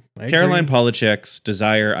 Yeah, no. Caroline Polachek's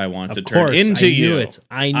Desire I Want to Turn Into You.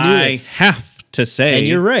 I knew it. Have to say. And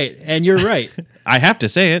you're right. I have to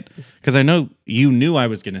say it, because I know you knew I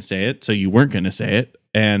was going to say it, so you weren't going to say it.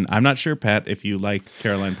 And I'm not sure, Pat, if you like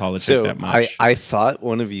Caroline Polachek that much. I thought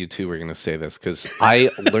one of you two were going to say this, because I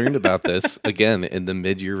learned about this again in the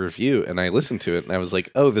mid-year review, and I listened to it, and I was like,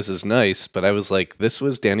 oh, this is nice. But I was like, this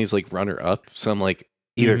was Danny's like runner-up. So I'm like,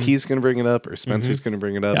 either he's going to bring it up or Spencer's going to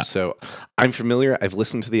bring it up. Yeah. So I'm familiar. I've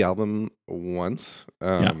listened to the album once.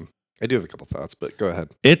 I do have a couple thoughts, but go ahead.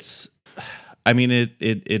 It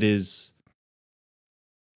is...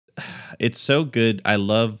 It's so good. I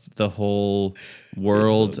love the whole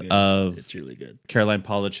world of it's really good. Caroline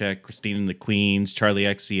Polachek, Christine and the Queens, Charlie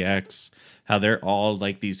XCX, how they're all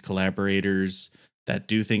like these collaborators that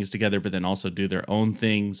do things together, but then also do their own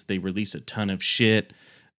things. They release a ton of shit.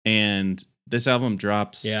 And this album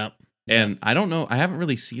drops. Yeah. And I don't know. I haven't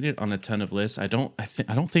really seen it on a ton of lists. I don't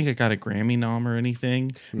think it got a Grammy nom or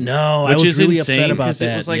anything. No, I was really upset about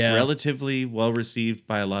that. It was like relatively well received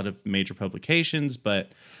by a lot of major publications,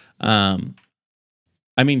 but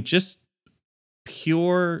just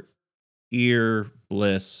pure ear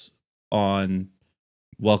bliss on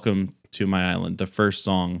Welcome to My Island, the first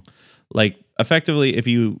song. Like, effectively, if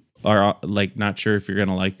you are like not sure if you're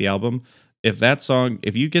gonna like the album,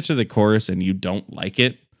 if you get to the chorus and you don't like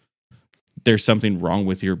it, there's something wrong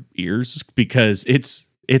with your ears, because it's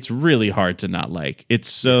really hard to not like. It's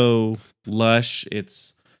so lush,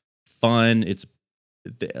 it's fun, it's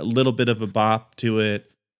a little bit of a bop to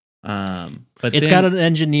it. But it's got a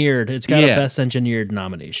best engineered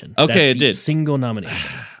nomination. Okay, That's it did. Single nomination.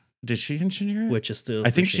 Did she engineer it? Which is still.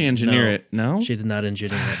 I think she engineered it. No, she did not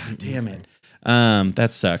engineer it. Damn it.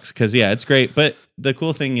 That sucks, because it's great. But the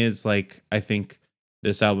cool thing is, like, I think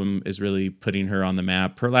this album is really putting her on the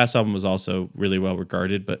map. Her last album was also really well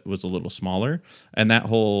regarded, but was a little smaller. And that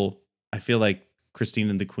whole, I feel like Christine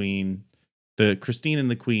and the Queens,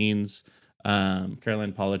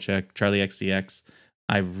 Caroline Polachek, Charlie XCX.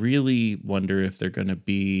 I really wonder if they're going to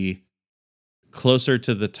be closer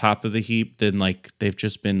to the top of the heap than like they've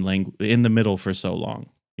just been in the middle for so long.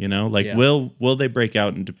 Will they break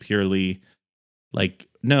out into purely like,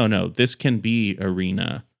 no, this can be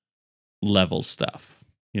arena level stuff,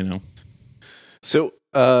 So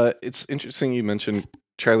it's interesting you mentioned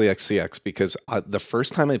Charlie XCX, because the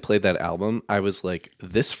first time I played that album, I was like,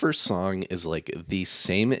 this first song is like the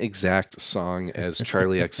same exact song as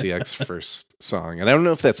Charlie XCX first song. And I don't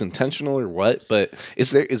know if that's intentional or what, but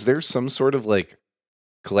is there some sort of like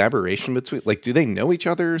collaboration between, like, do they know each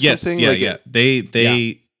other or something? Yeah.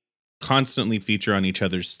 They constantly feature on each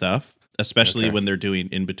other's stuff, especially when they're doing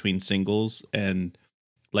in between singles. And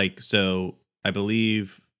like, so I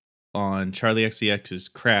believe on Charlie XCX's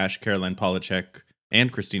Crash, Caroline Polachek and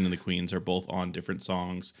Christine and the Queens are both on different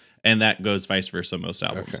songs, and that goes vice versa most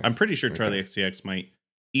albums. Okay. I'm pretty sure Charlie XCX might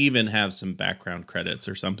even have some background credits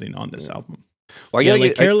or something on this album. Well,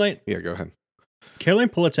 Caroline. Go ahead. Caroline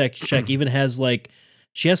Polachek even has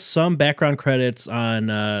she has some background credits on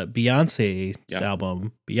Beyonce's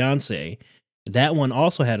album, Beyonce. That one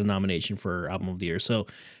also had a nomination for Album of the Year. So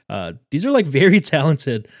these are like very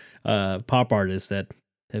talented pop artists that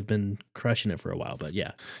have been crushing it for a while. But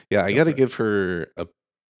yeah, I got to give her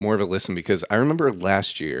more of a listen, because I remember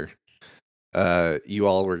last year you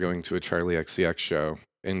all were going to a Charlie XCX show,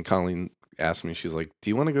 and Colleen asked me, she's like, do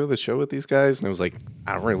you want to go to the show with these guys? And I was like,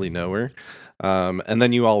 I don't really know her. And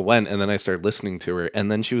then you all went, and then I started listening to her, and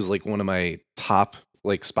then she was like one of my top,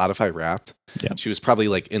 like, Spotify Wrapped. Yeah. She was probably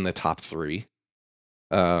like in the top 3.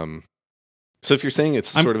 So if you're saying it's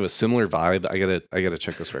sort of a similar vibe, I gotta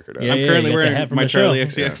check this record out. I'm currently wearing my Charlie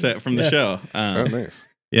XCX set from the show. Oh, nice.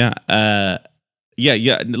 Yeah.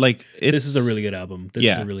 Like, this is a really good album. This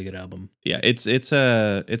is a really good album. Yeah, it's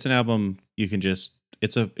an album you can just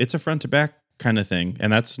it's a front to back kind of thing,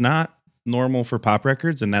 and that's not normal for pop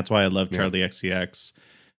records, and that's why I love Charlie XCX,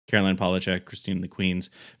 Caroline Polachek, Christine and the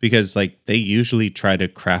Queens, because like they usually try to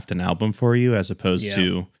craft an album for you as opposed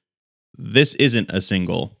to this isn't a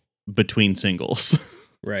single between singles.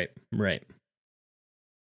 Right.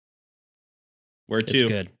 Where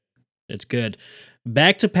to? It's good.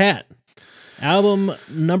 Back to Pat. Album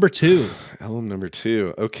number 2.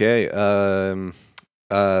 Okay.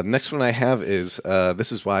 Next one I have is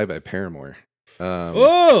This Is Why by Paramore.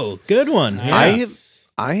 Good one. Yes.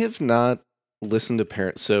 I have not listened to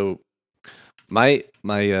Paramore. So my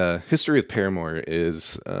history with Paramore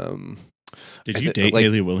is did you date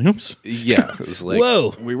Haley Williams? Yeah, it was like,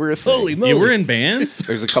 whoa, we were a thing. Holy moly. You were in bands?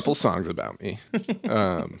 There's a couple songs about me.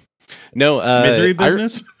 No, Misery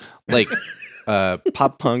Business?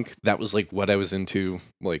 Pop punk, that was like what I was into,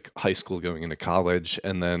 like high school going into college.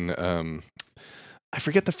 And then I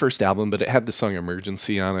forget the first album, but it had the song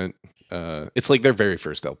Emergency on it. It's like their very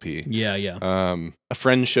first LP. Yeah. A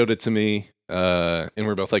friend showed it to me, and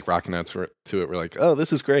we're both like rocking out to it. We're like, oh,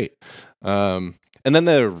 this is great. And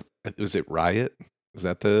then was it Riot? Is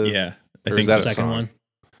that the... Yeah. I think that's the second one.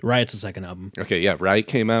 Riot's the second album. Okay, yeah, Riot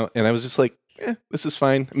came out, and I was just like, this is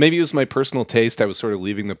fine. Maybe it was my personal taste. I was sort of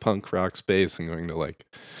leaving the punk rock space and going to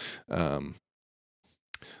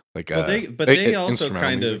they also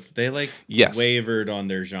kind of wavered on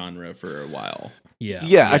their genre for a while.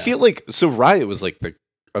 Yeah. I feel like Riot was like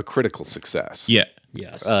a critical success. Yeah.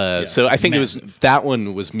 Yes. So I think that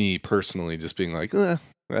one was me personally just being like,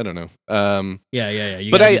 I don't know. Yeah.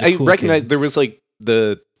 But I recognize there was like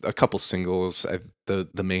a couple singles.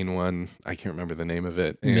 The main one, I can't remember the name of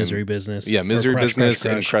it. And Misery Business. Yeah, Misery Business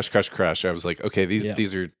and Crush. I was like, okay,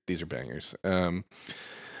 these are bangers. And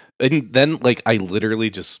then like I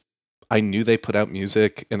literally I knew they put out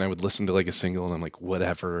music, and I would listen to like a single, and I'm like,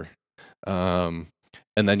 whatever. And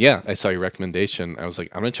then I saw your recommendation. I was like,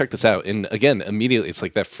 I'm gonna check this out. And again, immediately, it's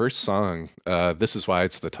like that first song. This Is Why,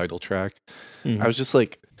 it's the title track. Mm-hmm. I was just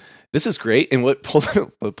like, this is great. And what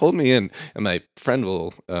pulled me in, and my friend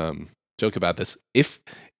will joke about this. If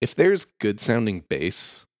there's good sounding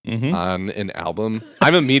bass Mhm. on an album,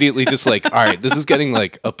 I'm immediately just like, all right, this is getting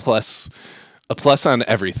like a plus on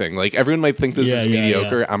everything. Like everyone might think this is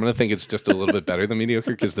mediocre. I'm gonna think it's just a little bit better than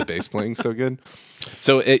mediocre because the bass playing's so good.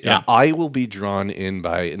 So I will be drawn in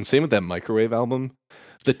by, and same with that Microwave album.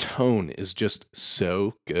 The tone is just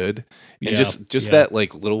so good, and just that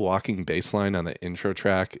like little walking bass line on the intro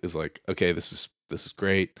track is like, okay, this is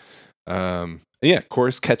great. Yeah,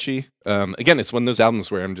 chorus catchy. Again, it's one of those albums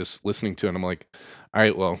where I'm just listening to it and I'm like, all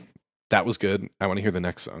right, well, that was good. I want to hear the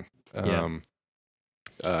next song.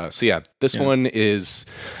 So yeah, this one is,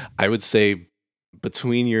 I would say,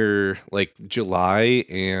 between your like July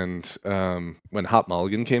and when Hot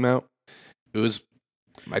Mulligan came out, it was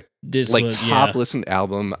my top listened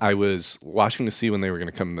album. I was watching to see when they were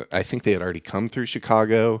going to come. I think they had already come through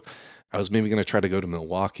Chicago. I was maybe going to try to go to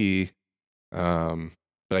Milwaukee,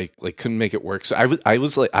 but I like couldn't make it work. So I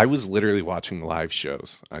was literally watching live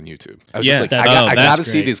shows on YouTube. I was just like, I got to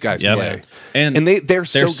see these guys play, and they're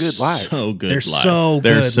so good live. So good they're live.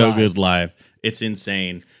 They're so good live. It's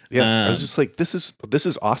insane. Yeah, I was just like, this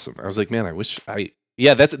is awesome. I was like, man, I wish I.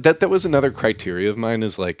 Yeah, that was another criteria of mine,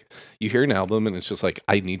 is like, you hear an album and it's just like,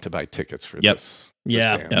 I need to buy tickets for this.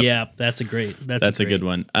 Yeah, that's a good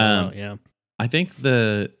one. Yeah. I think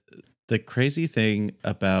the crazy thing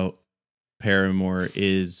about Paramore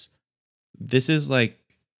is this is like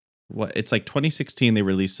it's like 2016 they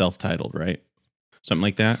released self-titled, right? Something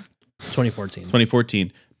like that.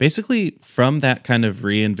 2014. Basically, from that kind of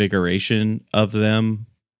reinvigoration of them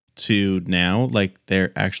to now, like,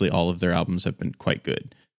 they're actually, all of their albums have been quite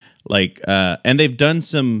good. Like, and they've done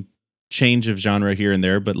some change of genre here and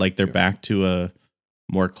there, but like they're back to a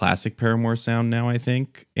more classic Paramore sound now, I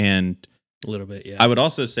think. And a little bit, yeah. I would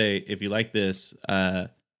also say, if you like this,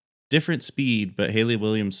 different speed, but Hayley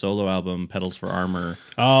Williams' solo album, Petals for Armor,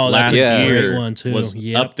 last year one too. was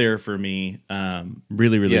up there for me.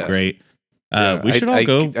 Really, really great. We should all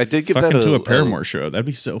go. I did give that to a Paramore show. That'd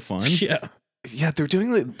be so fun. Yeah, they're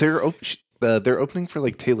doing like they're opening for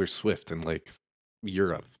like Taylor Swift in like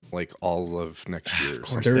Europe, like all of next year. Of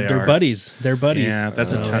course, they're buddies. They're buddies. Yeah,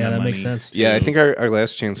 that's a ton of money. That makes sense. Yeah, I think our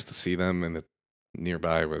last chance to see them in the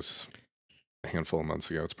nearby was a handful of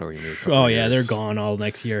months ago. It's probably gonna be a couple of years. They're gone all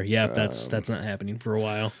next year. Yeah, that's not happening for a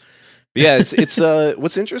while. Yeah, it's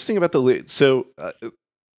what's interesting about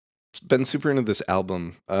been super into this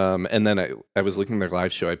album, and then I was looking at their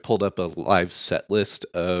live show. I pulled up a live set list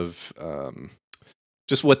of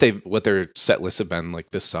just what their set lists have been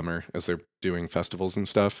like this summer as they're doing festivals and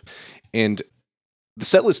stuff. And the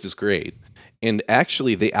set list is great. And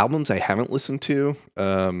actually, the albums I haven't listened to,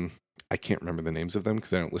 I can't remember the names of them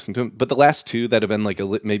because I don't listen to them. But the last two that have been like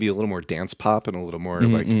maybe a little more dance pop and a little more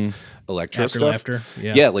like electro stuff.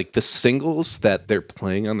 Yeah, like the singles that they're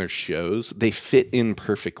playing on their shows, they fit in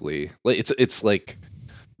perfectly. Like it's like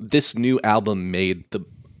this new album made the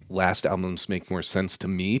last albums make more sense to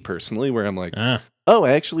me personally, where I'm like, oh,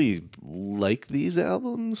 I actually like these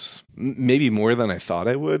albums maybe more than I thought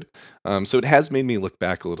I would. So it has made me look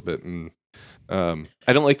back a little bit, and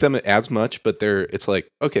I don't like them as much, but it's like,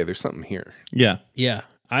 okay, there's something here. Yeah.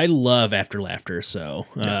 I love After Laughter, so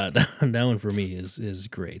that one for me is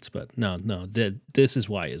great. But no, This Is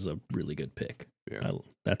Why is a really good pick. Yeah.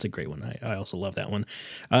 That's a great one. I also love that one.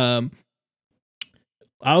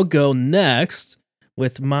 I'll go next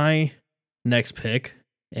with my next pick,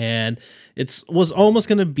 and it was almost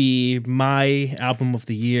going to be my album of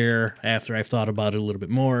the year after I've thought about it a little bit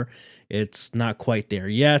more. It's not quite there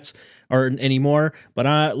yet or anymore,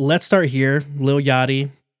 but let's start here. Lil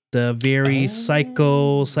Yachty, the very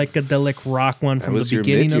psychedelic rock one from the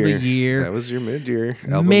beginning of the year. That was your mid-year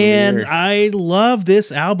album. Man, I love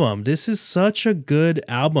this album. This is such a good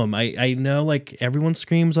album. I know like everyone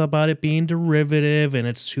screams about it being derivative and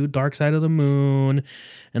it's too Dark Side of the Moon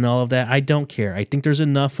and all of that. I don't care. I think there's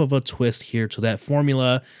enough of a twist here to that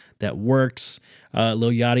formula that works.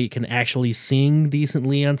 Lil Yachty can actually sing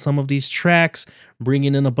decently on some of these tracks,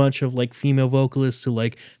 bringing in a bunch of like female vocalists to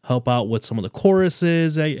like help out with some of the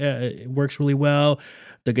choruses. It works really well.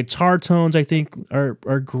 The guitar tones I think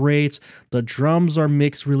are great. The drums are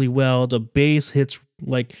mixed really well. The bass hits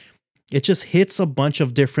like it just hits a bunch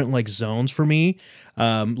of different like zones for me.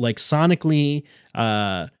 Like sonically,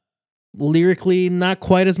 lyrically not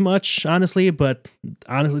quite as much, honestly, but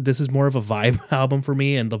honestly this is more of a vibe album for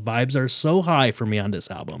me, and the vibes are so high for me on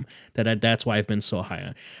this album that's why I've been so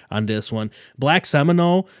high on this one. Black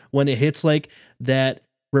Seminole, when it hits like that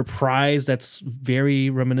reprise that's very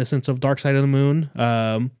reminiscent of Dark Side of the Moon,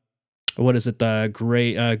 what is it, the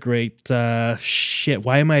great why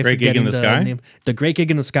am I Great Gig in the Sky? name? The Great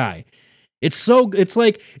Gig in the Sky. It's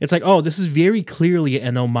like oh, this is very clearly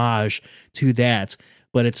an homage to that,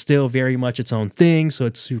 but it's still very much its own thing, so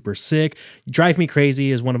it's super sick. Drive Me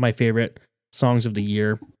Crazy is one of my favorite songs of the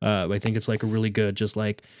year. I think it's like a really good, just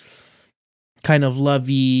like kind of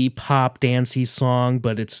lovey pop dancey song,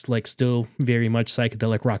 but it's like still very much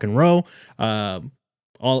psychedelic rock and roll.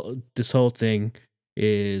 All this whole thing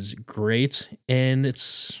is great, and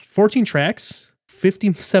it's 14 tracks,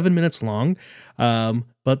 57 minutes long.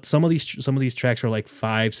 But some of these tracks are like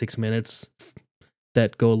 5-6 minutes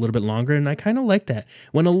that go a little bit longer, and I kind of like that.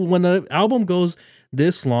 When a album goes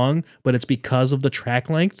this long, but it's because of the track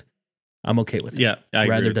length, I'm okay with it. Yeah, I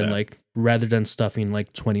agree with that. Rather than stuffing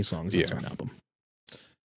like 20 songs into an album.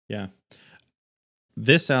 Yeah.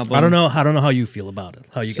 This album, I don't know how you feel about it.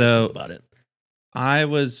 How you guys feel about it? I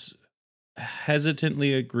was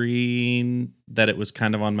hesitantly agreeing that it was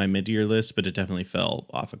kind of on my mid-year list, but it definitely fell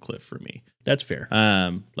off a cliff for me. That's fair.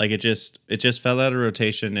 Like it just fell out of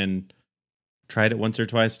rotation, and tried it once or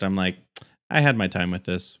twice, and I'm like, I had my time with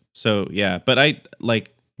this. So yeah, but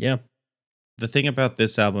the thing about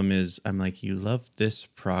this album is I'm like, you love this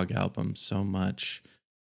prog album so much,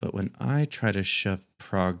 but when I try to shove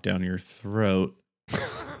prog down your throat,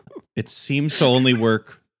 it seems to only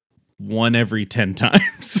work 1 every 10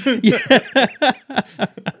 times.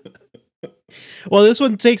 Well, this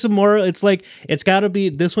one takes a more. It's like it's got to be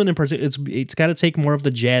this one in particular. It's got to take more of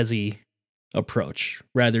the jazzy approach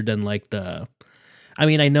rather than like the. I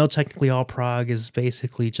mean, I know technically all prog is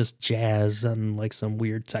basically just jazz on like some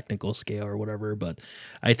weird technical scale or whatever, but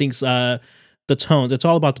I think the tones. It's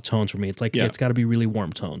all about the tones for me. It's like it's got to be really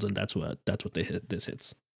warm tones, and that's what this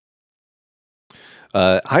hits.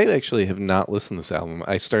 I actually have not listened to this album.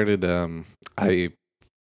 I started. I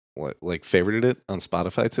favorited it on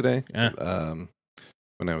Spotify today.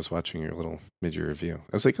 When I was watching your little mid-year review,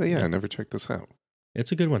 I was like, oh yeah, I never checked this out.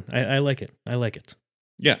 It's a good one. I like it. I like it.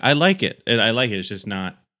 Yeah, I like it. It's just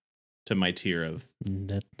not to my tier of.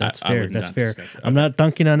 That's fair. That's fair. I'm not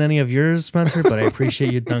dunking on any of yours, Spencer, but I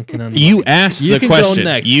appreciate you dunking on. You asked the question. Go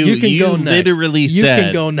next. You literally said. You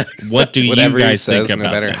can go next. What do Whatever you guys think says, about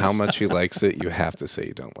no matter this? how much he likes it, you have to say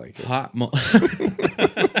you don't like it.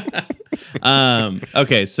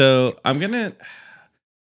 Okay, so I'm gonna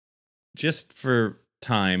just for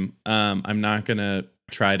time. I'm not gonna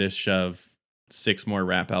try to shove 6 more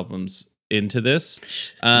rap albums into this.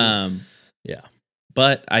 Yeah.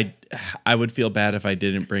 But I would feel bad if I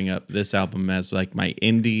didn't bring up this album as like my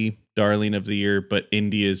indie darling of the year, but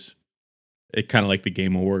indie is it kind of like the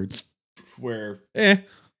Game Awards where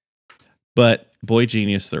but Boy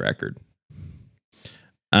Genius the record.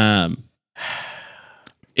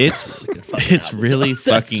 It's really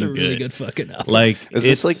fucking good. Really good fucking album. Like is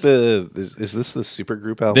this like is this the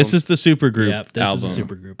supergroup album? This is the supergroup album. Is the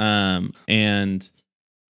supergroup. And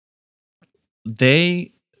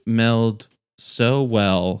they meld so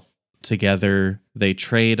well together. They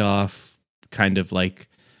trade off kind of like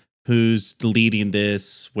who's leading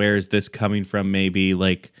this, where's this coming from, maybe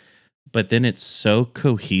like, but then it's so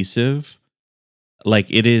cohesive. Like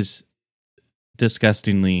it is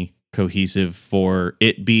disgustingly cohesive for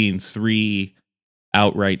it being 3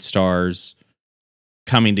 outright stars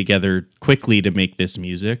coming together quickly to make this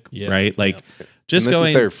music, right? Like just and this going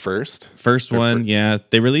is their first one. Yeah,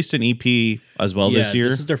 they released an EP as well this year.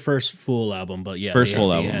 This is their first full album, but they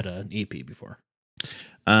had an EP before.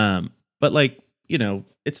 But like, you know,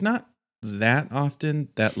 it's not that often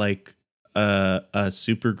that like a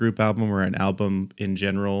supergroup album or an album in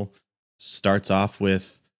general starts off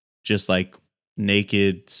with just like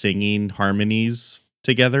naked singing harmonies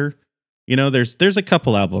together. You know, there's a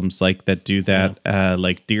couple albums like that do that.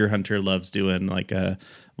 Like Deer Hunter loves doing like a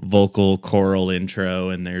vocal choral intro,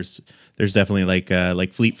 and there's definitely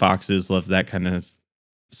like Fleet Foxes love that kind of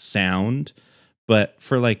sound. But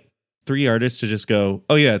for like 3 artists to just go,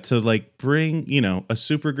 oh yeah, to like bring, you know, a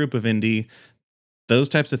super group of indie, those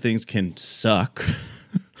types of things can suck.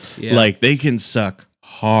 Like they can suck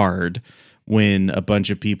hard when a bunch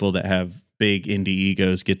of people that have big indie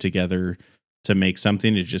egos get together to make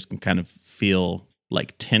something. It just can kind of feel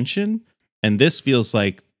like tension. And this feels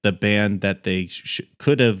like the band that they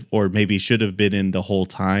could have or maybe should have been in the whole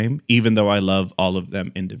time, even though I love all of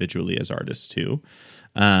them individually as artists too.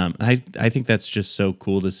 I think that's just so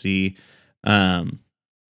cool to see. And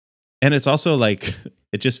it's also like,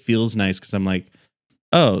 it just feels nice because I'm like,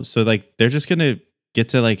 oh, so like they're just going to get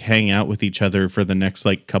to like hang out with each other for the next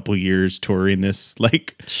like couple years touring this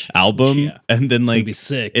like album. And then like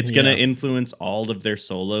it's gonna influence all of their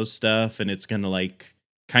solo stuff, and it's gonna like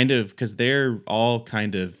kind of, because they're all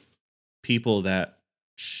kind of people that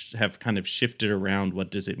have kind of shifted around what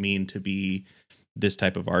does it mean to be this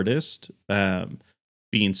type of artist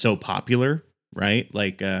being so popular, right?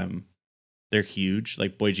 Like they're huge,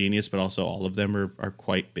 like Boy Genius, but also all of them are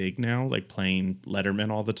quite big now, like playing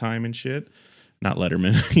Letterman all the time and shit. Not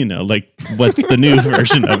Letterman, you know, like what's the new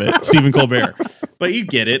version of it? Stephen Colbert. But you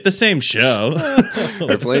get it, the same show.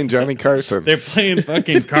 They're playing Johnny Carson. They're playing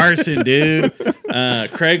fucking Carson, dude.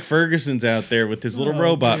 Craig Ferguson's out there with his little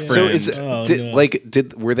robot friend. So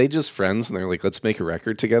were they just friends and they're like, let's make a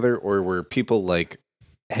record together? Or were people like,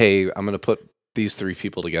 hey, I'm going to put these three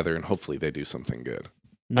people together and hopefully they do something good?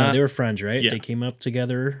 No, they were friends, right? Yeah. They came up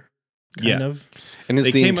together, kind of. And is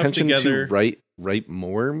They the came up intention together- to write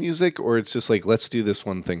more music, or it's just like, let's do this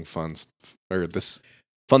one thing fun, or this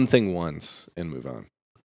fun thing once and move on?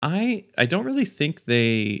 I don't really think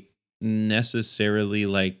they necessarily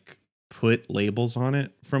like put labels on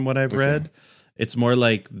it from what I've read. It's more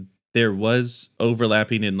like there was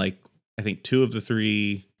overlapping in like I think two of the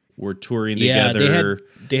three were touring together.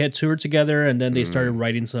 They had toured together and then they started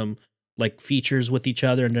writing some like features with each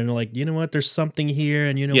other and then they're like, you know what, there's something here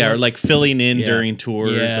and you know what? or like filling in during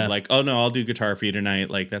tours Yeah. of like, oh no, I'll do guitar for you tonight.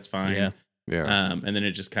 Like that's fine. Yeah. And then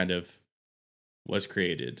it just kind of was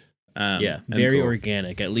created. Yeah, and very cool.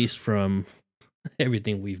 organic, at least from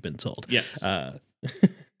everything we've been told. Yes.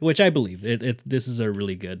 Which I believe. This is a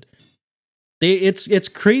really good. It's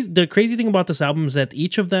crazy. The crazy thing about this album is that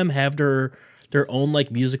each of them have their own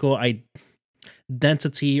like musical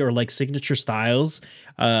identity or like signature styles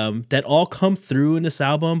that all come through in this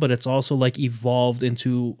album, but it's also like evolved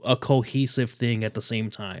into a cohesive thing at the same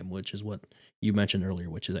time, which is what you mentioned earlier,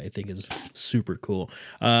 which is I think is super cool.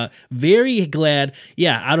 Very glad.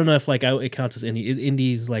 Yeah, I don't know if like it counts as indie.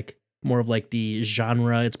 Indie's like more of like the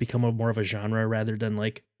genre. It's become more of a genre rather than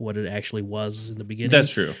like what it actually was in the beginning.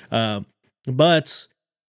 That's true. But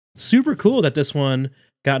super cool that this one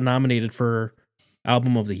got nominated for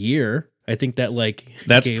Album of the Year. I think that like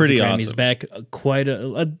that's gave pretty the Grammys awesome. back quite a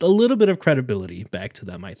little bit of credibility back to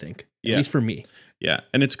them. I think, at least for me. Yeah,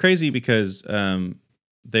 and it's crazy because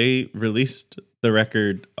they released the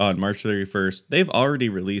record on March 31st. They've already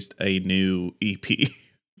released a new EP,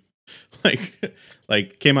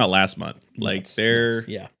 like came out last month. Like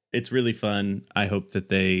it's really fun. I hope that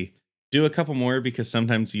they do a couple more because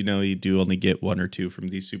sometimes you do only get one or two from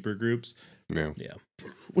these super groups. Yeah,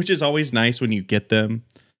 which is always nice when you get them.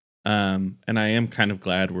 And I am kind of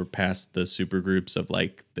glad we're past the super groups of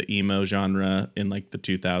like the emo genre in like the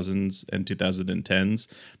 2000s and 2010s,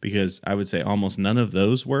 because I would say almost none of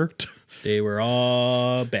those worked. They were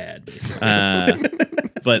all bad, basically.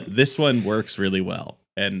 But this one works really well.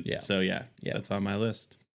 And so, that's on my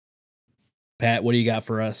list. Pat, what do you got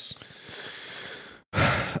for us?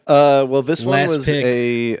 Well, this Last one was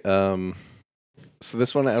pick. So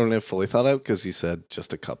this one I don't have fully thought out because you said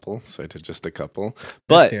just a couple, so I did just a couple. That's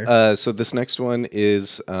But fair. so this next one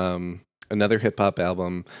is another hip hop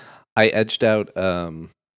album. I edged out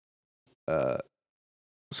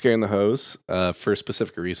Scaring the Hose for a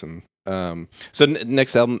specific reason. So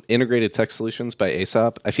next album, Integrated Tech Solutions by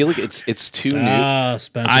Aesop. I feel like it's too new.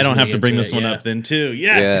 Spencer's I don't have really to bring into this it, one yeah. up then too.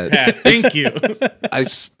 Yes, Yeah. Pat, thank you.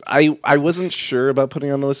 I wasn't sure about putting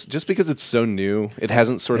it on the list just because it's so new. It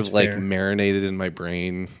hasn't sort That's of like fair. marinated in my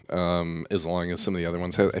brain as long as some of the other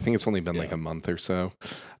ones have. I think it's only been like a month or so.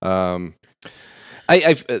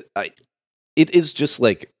 It is just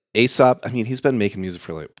like Aesop. I mean, he's been making music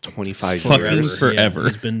for like 25 Fucking years. forever.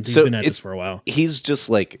 He's been So at this it's- for a while. He's just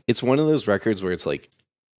like, it's one of those records where it's like,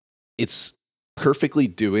 it's perfectly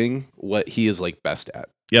doing what he is like best at.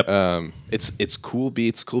 Yep. It's cool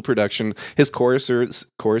beats, cool production. His choruses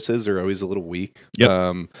are always a little weak.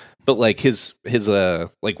 Yep. But like his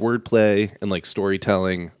like wordplay and like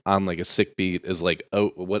storytelling on like a sick beat is like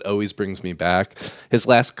what always brings me back. His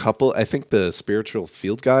last couple, I think the Spiritual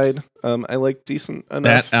Field Guide, I like decent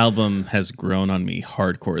enough. That album has grown on me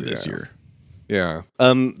hardcore this year. Yeah.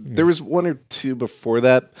 There was one or two before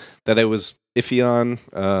that I was iffy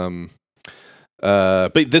on.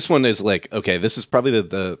 But this one is like, okay, this is probably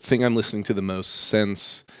the thing I'm listening to the most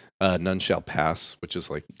since None Shall Pass, which is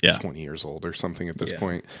like 20 years old or something at this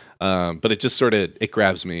point. But it just sort of, it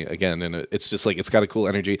grabs me again. And it's just like, it's got a cool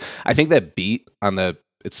energy. I think that beat on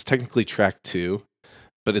it's technically track 2,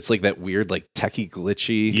 but it's like that weird, like techie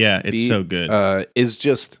glitchy. Yeah, it's beat, so good. Is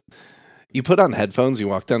just, you put on headphones, you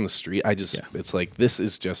walk down the street. It's like, this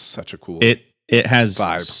is just such a cool It has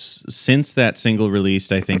vibe. Since that single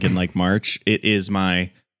released, I think in like March, it is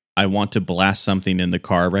my I want to blast something in the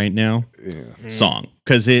car right now song,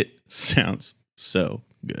 because it sounds so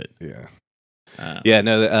good. Yeah. I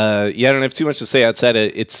don't have too much to say outside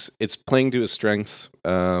of it's playing to his strengths.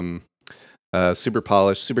 Super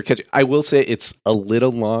polished, super catchy. I will say it's a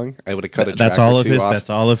little long. I would have cut it. That's all of his. Off. That's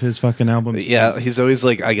all of his fucking albums. Yeah, he's always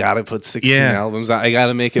like, I gotta put 16 albums. I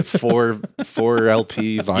gotta make it four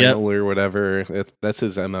LP vinyl or whatever. That's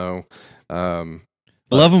his mo.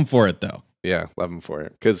 Love him for it though. Yeah, love him for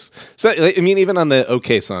it. Because I mean, even on the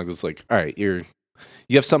okay songs, it's like, all right, you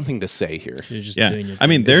have something to say here. You're just doing your I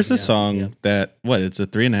mean, there's a song that it's a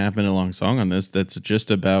 3.5 minute long song on this that's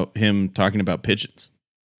just about him talking about pigeons.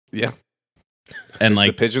 Yeah. And there's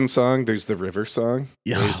the pigeon song, there's the river song.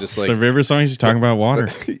 Yeah, he's just like the river song. He's talking about water.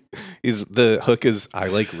 The hook is I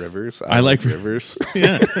like rivers. I like rivers.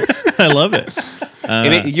 Yeah, I love it.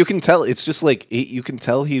 And you can tell it's just like you can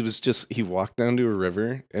tell he walked down to a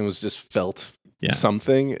river and was just felt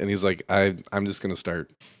something, and he's like, I'm just gonna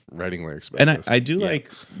start writing lyrics about this. I do like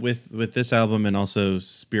with this album and also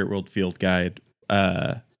Spirit World Field Guide,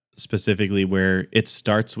 specifically where it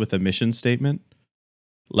starts with a mission statement.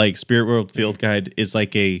 Like Spirit World Field Guide is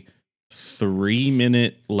like a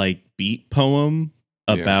 3-minute like beat poem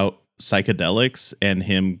about psychedelics and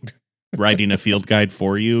him writing a field guide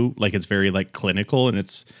for you. Like it's very like clinical, and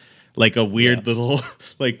it's like a weird little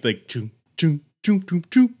like choo choo choo choo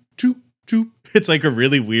choo choo choo. It's like a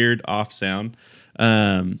really weird off sound.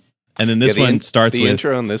 And then this one starts with... The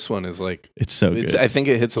intro on this one is like... It's so good. I think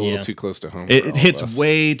it hits a little too close to home. It hits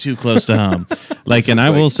way too close to home. Like, and I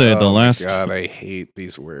will say the last... God, I hate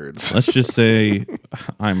these words. Let's just say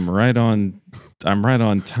I'm right on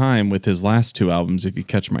time with his last 2 albums, if you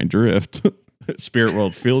catch my drift. Spirit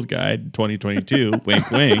World Field Guide 2022. Wink,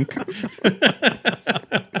 wink.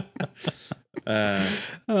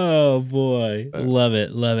 Oh boy, love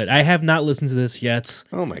it. I have not listened to this yet.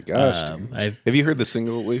 Oh my gosh, have you heard the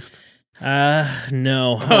single at least?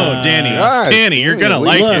 No. Oh, Danny, you're gonna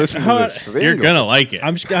like it. You're gonna like it.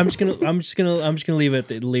 I'm just gonna leave it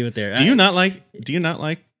there. Do you not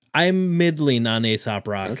like? I'm middling on Aesop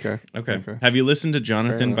Rock. Okay. Have you listened to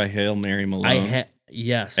Jonathan by Hail Mary Malone?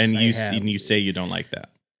 Yes. And you say you don't like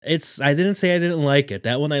that. I didn't say I didn't like it.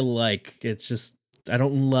 That one I like. It's just I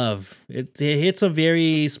don't love it. It hits a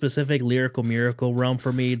very specific lyrical miracle realm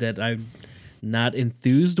for me that I'm not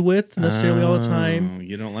enthused with necessarily all the time.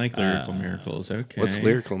 You don't like lyrical miracles, okay? What's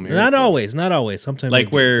lyrical miracle? Not always. Sometimes like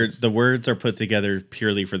where the words are put together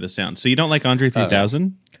purely for the sound. So you don't like Andre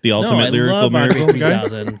 3000, the ultimate lyrical miracle guy?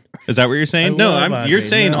 Is that what you're saying? You're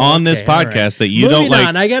saying on this podcast that you don't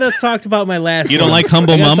like. I gotta talk about my last. You don't like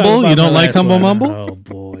Humble Mumble. You don't like Humble Mumble.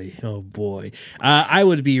 Oh boy. I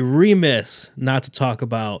would be remiss not to talk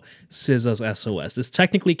about SZA's SOS. This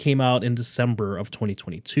technically came out in December of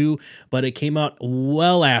 2022, but it came out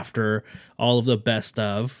well after all of the best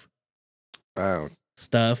of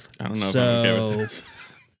stuff. I don't know if I'm okay with this.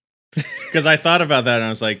 Because I thought about that and I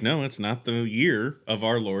was like, no, it's not the year of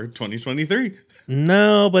our Lord 2023.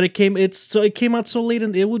 No, but it came out so late,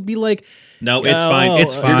 and it would be like, no, it's fine.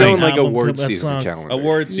 It's fine. You're going like award season calendar.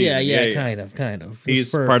 Award season. Yeah, kind of. He's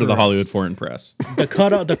part of the Hollywood Foreign Press. The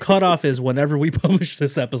cutoff is whenever we publish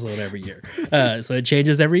this episode every year. So it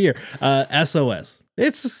changes every year. SOS.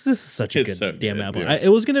 This is such a good damn album. Yeah. It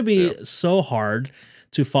was gonna be so hard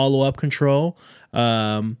to follow up Control,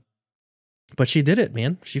 but she did it,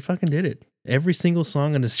 man. She fucking did it. Every single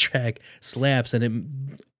song on this track slaps, and it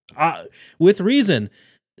with reason.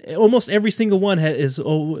 Almost every single one is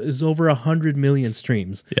over 100 million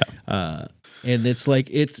streams. Yeah. And it's like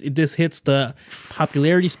this hits the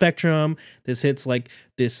popularity spectrum. This hits like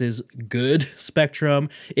this is good spectrum.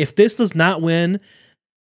 If this does not win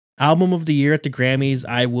album of the year at the Grammys,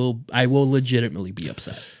 I will legitimately be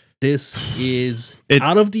upset. This is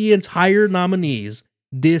out of the entire nominees,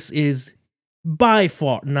 this is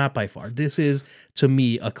not by far. This is to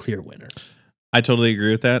me a clear winner. I totally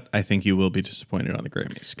agree with that. I think you will be disappointed on the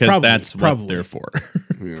Grammys because that's what they're for.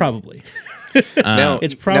 Probably. Now,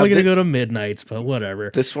 it's probably going to go to Midnights, but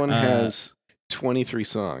whatever. This one has 23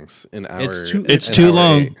 songs in our. It's too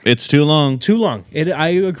long. It's too long. Too long. I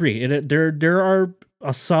agree. There are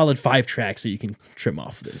a solid 5 tracks that you can trim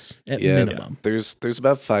off this at minimum. There's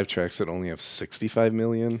about 5 tracks that only have 65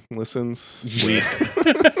 million listens.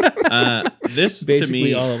 This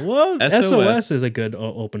basically to me, all of SOS is a good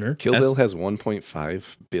opener. Kill Bill has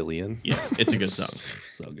 1.5 billion. Yeah, it's a good song.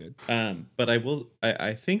 So good. But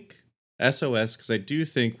I think SOS, because I do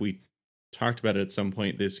think we talked about it at some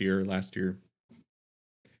point this year or last year.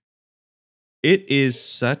 It is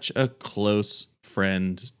such a close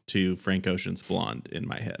friend to Frank Ocean's Blonde in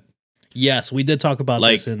my head. Yes, we did talk about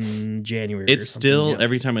this in January. It's still,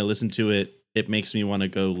 every time I listen to it, it makes me want to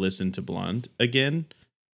go listen to Blonde again.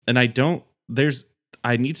 And I still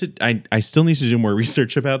need to do more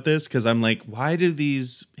research about this because I'm like, why do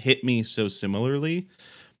these hit me so similarly?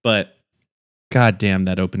 But God damn,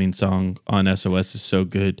 that opening song on SOS is so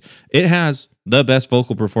good. It has the best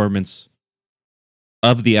vocal performance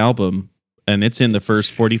of the album, and it's in the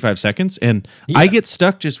first 45 seconds. And I get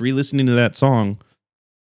stuck just re-listening to that song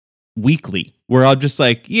weekly, where I'm just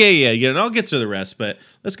like, yeah, and I'll get to the rest, but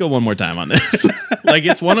let's go one more time on this. Like,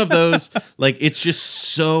 it's one of those, like, it's just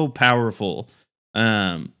so powerful.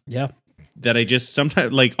 That I just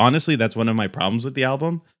sometimes, like, honestly, that's one of my problems with the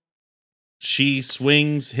album. She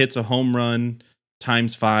swings, hits a home run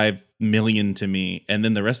times 5 million to me, and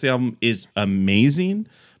then the rest of the album is amazing.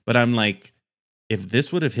 But I'm like, if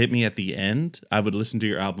this would have hit me at the end, I would listen to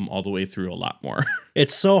your album all the way through a lot more.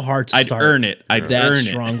 It's so hard to start. I'd earn it.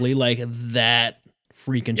 Strongly, like that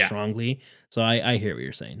freaking strongly. So I hear what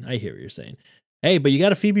you're saying. Hey, but you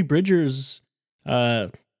got a Phoebe Bridgers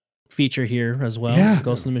feature here as well. Yeah.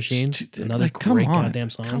 Ghost in the Machine. Another great goddamn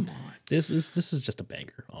song. Come on. This is just a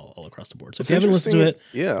banger all across the board. So if you haven't listened to it,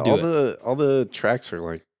 all the tracks are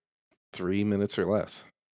like 3 minutes or less.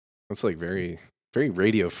 That's like very, very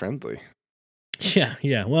radio friendly.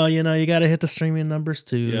 Yeah. Well, you got to hit the streaming numbers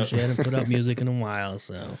too. Yep. She hadn't put out music in a while,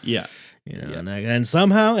 so and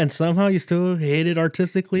somehow you still hit it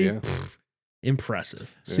artistically. Yeah.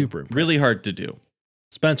 Impressive, super impressive. Really hard to do.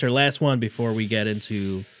 Spencer, last one before we get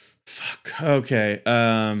into. Fuck. Okay.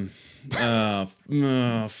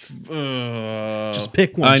 Just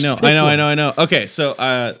pick one. I know. Okay, so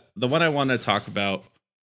the one I want to talk about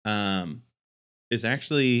is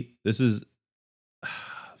actually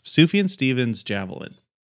Sufjan Stevens' Javelin.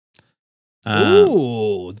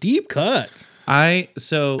 Ooh, deep cut. I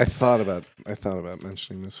thought about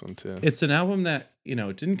mentioning this one too. It's an album that,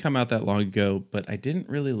 it didn't come out that long ago, but I didn't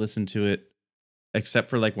really listen to it except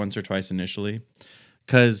for like once or twice initially,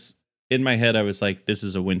 because in my head I was like, this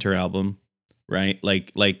is a winter album, right?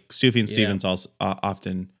 Like Sufjan Stevens also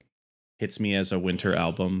often hits me as a winter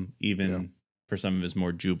album, even for some of his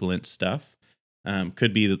more jubilant stuff.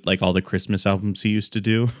 Could be like all the Christmas albums he used to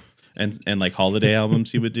do and like holiday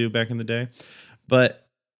albums he would do back in the day. But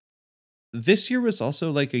this year was also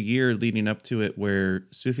like a year leading up to it where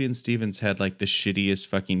Sufjan Stevens had like the shittiest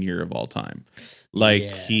fucking year of all time. Like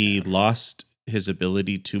he lost his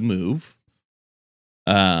ability to move.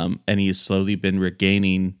 And he's slowly been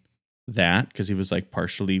regaining that because he was like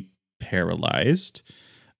partially paralyzed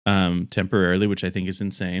temporarily, which I think is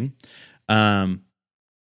insane.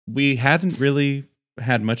 We hadn't really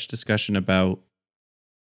had much discussion about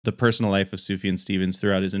the personal life of Sufjan Stevens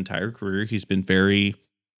throughout his entire career. He's been very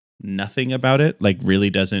nothing about it, like really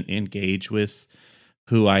doesn't engage with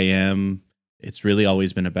who I am. It's really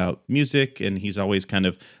always been about music, and he's always kind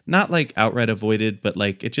of not like outright avoided, but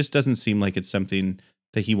like it just doesn't seem like it's something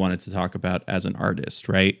that he wanted to talk about as an artist,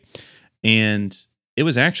 right? And it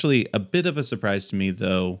was actually a bit of a surprise to me,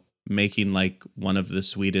 though, making like one of the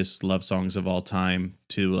sweetest love songs of all time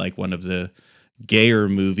to like one of the gayer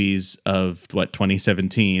movies of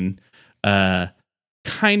 2017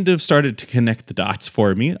 kind of started to connect the dots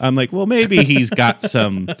for me. I'm like, well, maybe he's got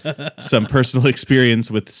some personal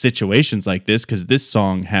experience with situations like this, because this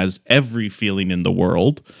song has every feeling in the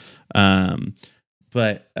world.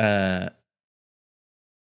 But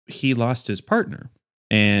he lost his partner.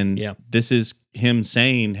 And this is him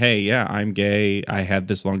saying, hey, yeah, I'm gay. I had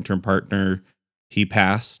this long-term partner. He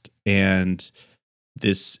passed. And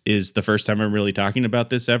this is the first time I'm really talking about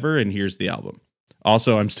this ever. And here's the album.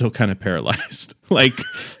 Also, I'm still kind of paralyzed. like,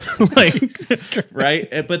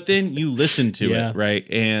 right? But then you listen to it, right?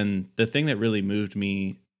 And the thing that really moved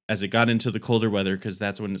me as it got into the colder weather, because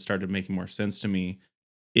that's when it started making more sense to me,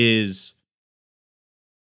 is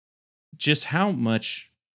just how much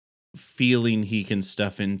feeling he can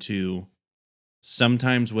stuff into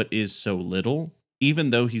sometimes what is so little.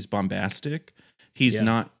 Even though he's bombastic, he's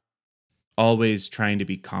not always trying to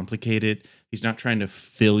be complicated. He's not trying to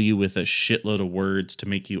fill you with a shitload of words to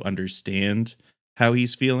make you understand how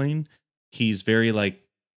he's feeling. He's very like,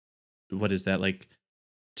 what is that? Like,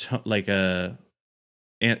 tonation,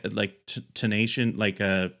 like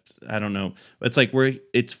a, I don't know. It's like where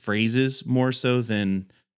it's phrases more so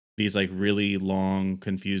than these like really long,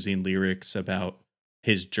 confusing lyrics about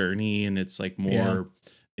his journey. And it's like more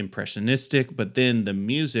impressionistic, but then the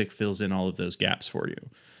music fills in all of those gaps for you.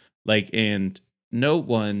 Like, and no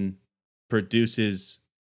one produces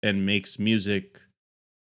and makes music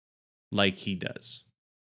like he does.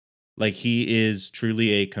 Like, he is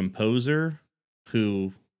truly a composer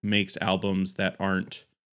who makes albums that aren't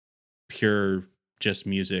pure just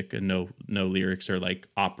music and no lyrics or like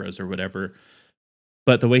operas or whatever.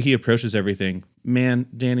 But the way he approaches everything, man,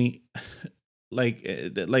 Danny,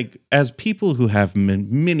 like as people who have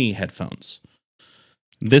many headphones,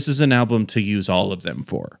 this is an album to use all of them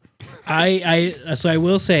for. So I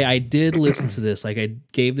will say I did listen to this. Like I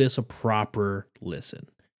gave this a proper listen.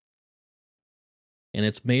 And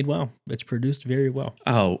it's made well. It's produced very well.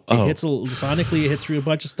 It hits sonically. It hits through a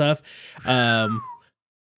bunch of stuff.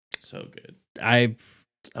 So good. I'm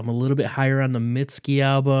a little bit higher on the Mitski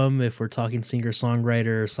album if we're talking singer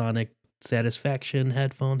songwriter sonic satisfaction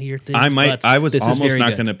headphone here things. I was almost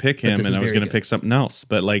not going to pick him, and I was going to pick something else.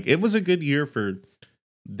 But like, it was a good year for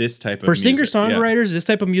this type of for singer songwriters. This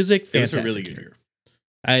type of music, fantastic. It was a really good year.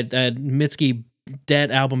 I Mitski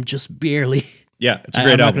Dead album just barely. Yeah, it's a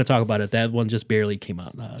great album. I'm not going to talk about it. That one just barely came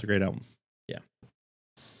out. It's a great album. Yeah.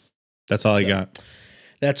 That's all I got.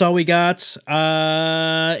 That's all we got.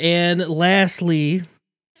 And lastly,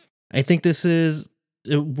 I think this is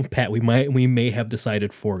Pat. We may have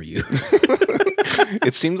decided for you.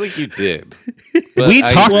 It seems like you did. We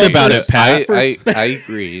talked about it, Pat. I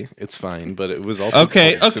agree. It's fine, but it was also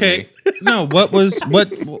okay. No, what's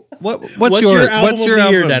your album of the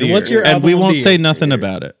year, then? What's your album and we won't say nothing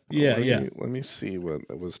about it. Yeah, Let me see what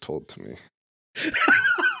was told to me.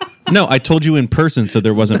 No, I told you in person, so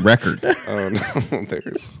there wasn't record. Oh no,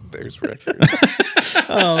 there's record.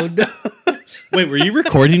 Oh no! Wait, were you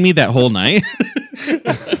recording me that whole night?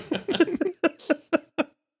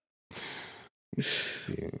 Let's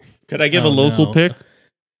see. Could I give a local pick?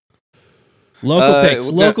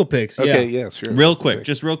 Local picks. Yeah. Okay, yeah, sure. Real quick.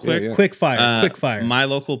 Yeah. Quick fire. My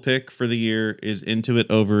local pick for the year is Into It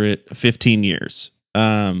Over It, 15 Years.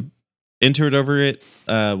 Into It Over It,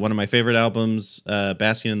 one of my favorite albums,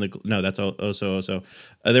 Basking in the... No, that's Oh.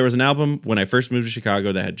 There was an album when I first moved to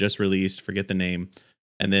Chicago that had just released, forget the name.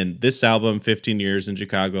 And then this album, 15 Years in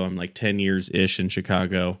Chicago, I'm like 10 years-ish in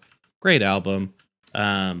Chicago. Great album.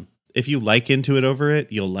 If you like Into It Over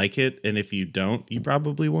It, you'll like it. And if you don't, you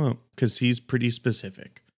probably won't, because he's pretty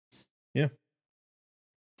specific. Yeah.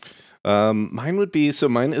 Mine would be... So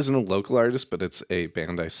mine isn't a local artist, but it's a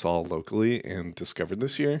band I saw locally and discovered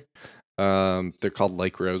this year. They're called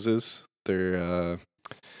Like Roses. They're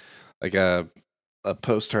like a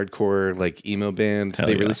post-hardcore like emo band.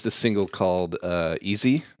 They released a single called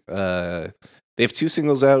Easy. They have 2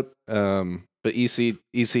 singles out, but Easy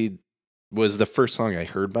was the first song I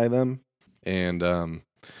heard by them, and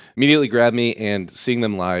immediately grabbed me, and seeing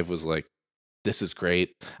them live was like, this is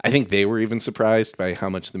great. I think they were even surprised by how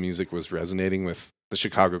much the music was resonating with the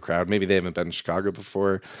Chicago crowd. Maybe they haven't been in Chicago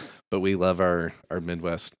before, but we love our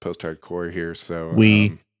Midwest post-hardcore here. So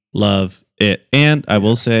we love it. And I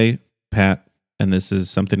will say, Pat, and this is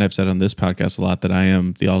something I've said on this podcast a lot, that I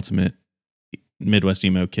am the ultimate Midwest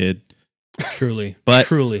emo kid. Truly.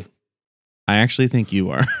 I actually think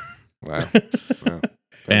you are. Wow.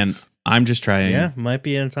 And I'm just trying might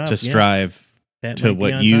be on top to strive to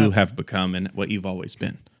what you have become and what you've always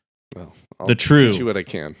been. Well, I'll the true teach you what I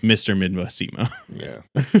can. Mr. Midwest emo. Yeah.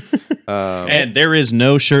 And there is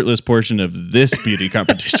no shirtless portion of this beauty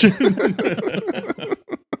competition.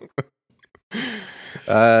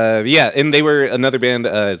 And they were another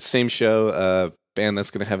band, same show, band that's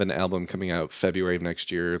going to have an album coming out February of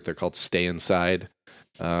next year. They're called Stay Inside.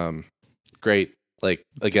 Great. Like,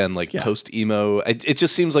 again, like post emo. It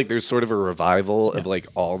just seems like there's sort of a revival of like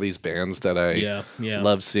all these bands that I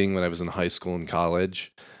loved seeing when I was in high school and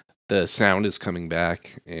college. The sound is coming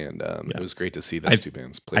back, and it was great to see those 2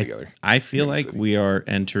 bands play together. I feel like we are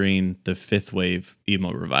entering the 5th wave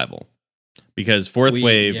emo revival, because 4th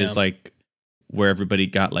wave is like where everybody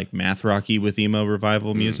got like math rocky with emo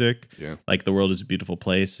revival music. Yeah. Like The World Is a Beautiful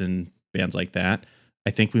Place and bands like that.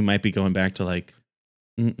 I think we might be going back to like,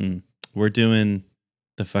 we're doing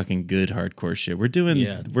the fucking good hardcore shit. We're doing,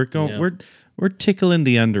 we're tickling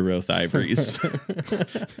the under oath ivories.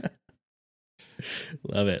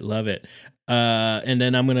 Love it. And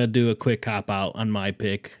then I'm gonna do a quick cop out on my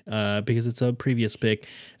pick because it's a previous pick.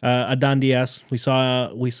 Adon Diaz. We saw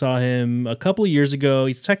him a couple of years ago.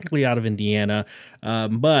 He's technically out of Indiana,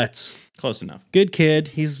 but close enough. Good kid.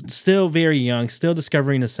 He's still very young, still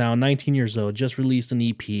discovering his sound. 19 years old. Just released an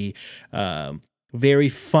EP. Very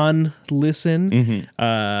fun listen.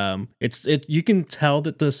 Mm-hmm. You can tell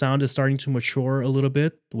that the sound is starting to mature a little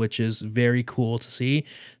bit, which is very cool to see.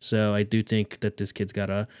 So I do think that this kid's got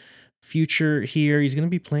a future here. He's going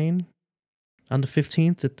to be playing on the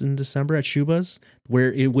 15th in December at Shuba's,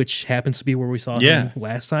 which happens to be where we saw him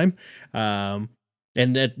last time.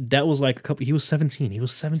 And that was like he was 17. He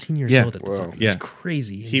was 17 years old at the time. It was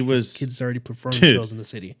crazy. Kids already performing shows in the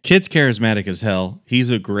city. Kid's charismatic as hell. He's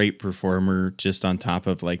a great performer, just on top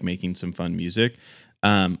of like making some fun music.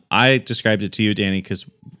 I described it to you, Danny, because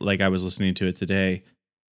like I was listening to it today,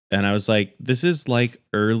 and I was like, this is like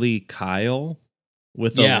early Kyle,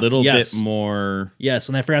 with a little bit more. Yes,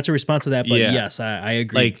 and I forgot to respond to that, but yes, I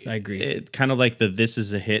agree. Like, I agree. It kind of like the "This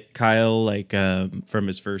Is a Hit" Kyle, like from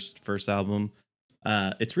his first album.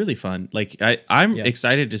 It's really fun. Like I'm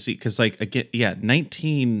excited to see, because like again,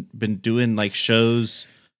 19 been doing like shows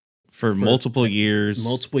for multiple years.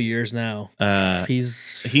 Multiple years now.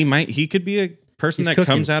 He could be a person that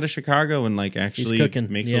comes out of Chicago and like actually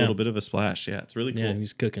makes a little bit of a splash. Yeah, it's really cool. Yeah,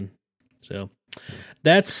 he's cooking. So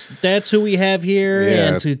that's who we have here.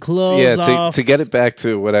 And to close off, to get it back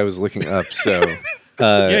to what I was looking up. So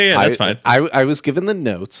that's fine. I was given the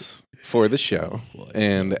notes for the show,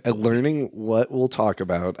 and learning what we'll talk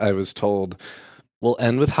about, I was told we'll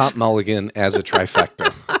end with Hot Mulligan as a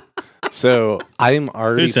trifecta. So I am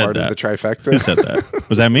already part of the trifecta. Who said that?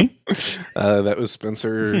 Was that me? That was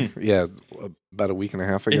Spencer. Yeah, about a week and a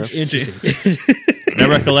half ago. Interesting. No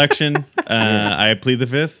recollection. I plead the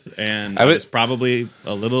fifth, and I was probably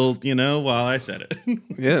a little, while I said it.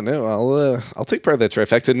 Yeah, no, I'll take part of that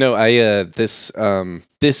trifecta. No,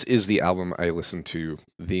 this is the album I listened to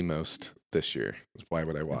the most this year. Why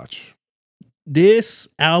would I watch? This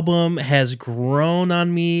album has grown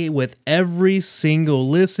on me with every single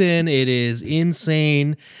listen. It is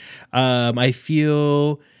insane. I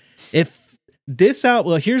feel if this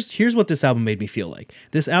album, well, here's what this album made me feel like.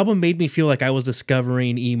 This album made me feel like I was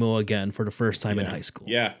discovering emo again for the first time in high school.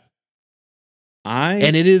 Yeah.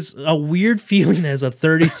 And it is a weird feeling as a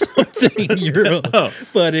 30-something-year-old,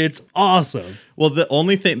 but it's awesome. Well,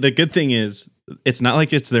 the good thing is, it's not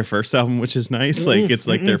like it's their first album, which is nice. Like it's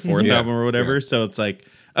like their fourth album or whatever. Yeah. So it's like,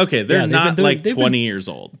 okay, they're not like 20 years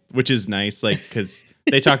old, which is nice. Like, because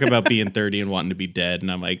they talk about being 30 and wanting to be dead.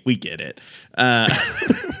 And I'm like, we get it.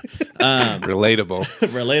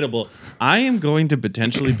 Relatable. I am going to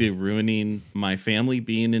potentially be ruining my family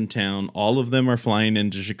being in town. All of them are flying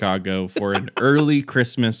into Chicago for an early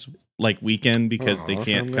Christmas weekend because they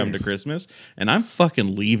can't come to Christmas. And I'm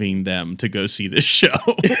fucking leaving them to go see this show.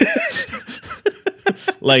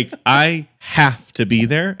 Like, I have to be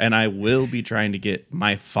there, and I will be trying to get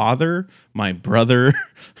my father, my brother,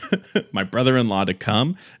 my brother-in-law to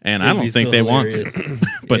come, and I don't think they want to.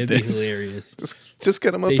 But it'd be hilarious. Just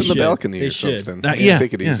get them up in the balcony or something.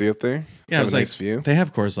 Take it easy up there. Yeah, have a nice view. They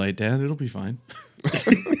have Coors Light, Dad. It'll be fine.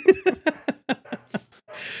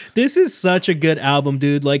 This is such a good album,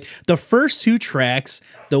 dude. Like, the first two tracks,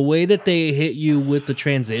 the way that they hit you with the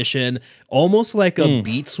transition, almost like a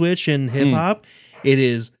beat switch in hip-hop, it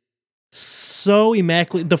is so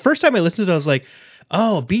immaculate. The first time I listened to it, I was like,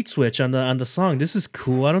 oh, a beat switch on the song. This is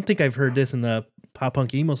cool. I don't think I've heard this in the pop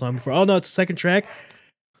punk emo song before. Oh, no, it's the second track.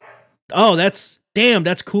 Oh, that's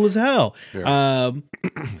cool as hell. Yeah.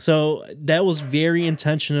 So that was very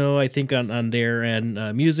intentional, I think, on their end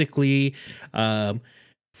musically.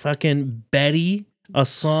 Fucking Betty, a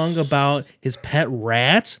song about his pet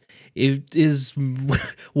rat. It is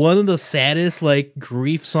one of the saddest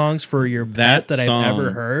grief songs for your pet that I've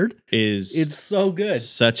ever heard. It's so good.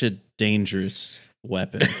 Such a dangerous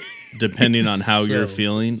weapon, depending on how you're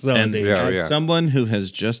feeling. And as someone who has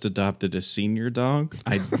just adopted a senior dog,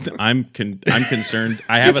 I'm concerned.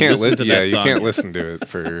 I haven't listened to that song. You can't listen to it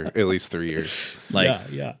for at least 3 years.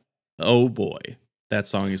 Oh boy, that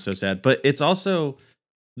song is so sad. But it's also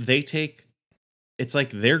it's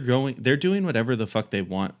like they're doing whatever the fuck they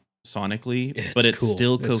want sonically, but it's cool.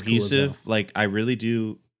 Still cohesive. Cool, I really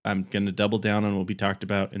do. I'm gonna double down on what we talked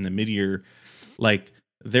about in the mid-year.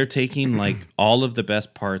 They're taking all of the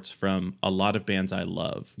best parts from a lot of bands I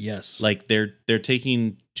love. Yes. They're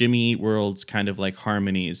taking Jimmy Eat World's kind of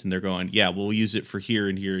harmonies, and they're going, yeah, we'll use it for here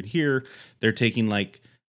and here and here. They're taking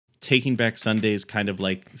Taking Back Sunday's kind of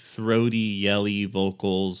throaty, yelly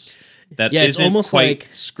vocals that isn't almost quite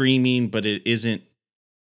screaming, but it isn't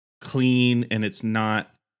clean, and it's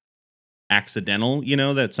not accidental,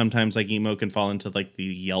 that sometimes emo can fall into the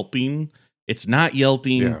yelping. It's not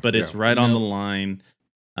yelping, but it's right on the line.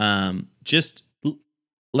 Just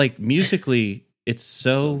musically, it's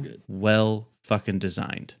so well fucking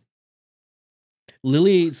designed.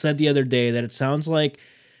 Lily said the other day that it sounds like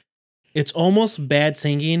it's almost bad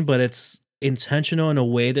singing, but it's intentional in a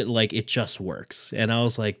way that it just works. And I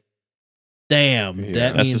was like, damn,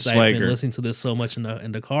 that means I've been listening to this so much in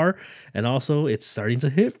the car, and also it's starting to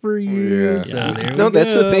hit for you. Yeah. So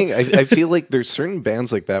that's the thing. I feel like there's certain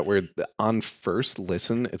bands like that where on first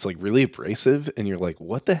listen, it's really abrasive, and you're like,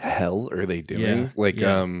 what the hell are they doing?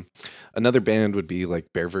 Another band would be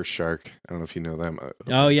Bear vs. Shark. I don't know if you know them.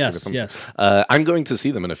 Oh, yes. I'm going to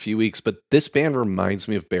see them in a few weeks, but this band reminds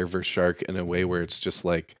me of Bear vs. Shark in a way where it's just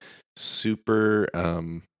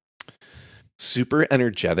super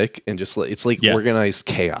energetic and just it's organized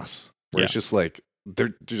chaos where it's just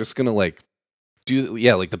they're just gonna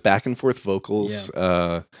like the back and forth vocals.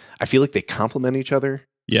 I feel like they complement each other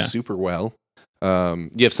super well.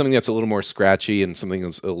 You have something that's a little more scratchy and something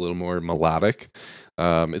that's a little more melodic.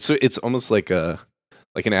 It's almost like an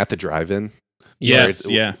At the Drive-In. Yes,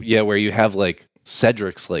 where you have like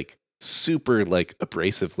Cedric's like super like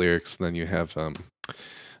abrasive lyrics, and then you have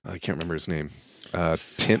I can't remember his name.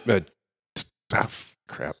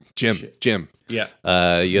 Jim. Yeah.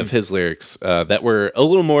 You have his lyrics that were a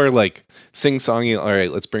little more like sing-songy. All right,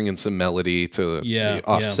 let's bring in some melody to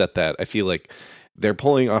offset that. I feel like they're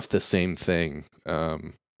pulling off the same thing,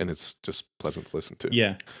 and it's just pleasant to listen to.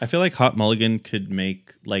 Yeah. I feel like Hot Mulligan could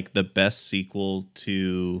make like the best sequel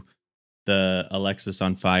to the Alexis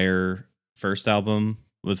on Fire first album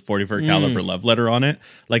with 44 caliber love letter on it.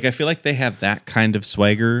 Like, I feel like they have that kind of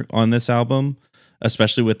swagger on this album,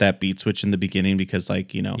 especially with that beat switch in the beginning, because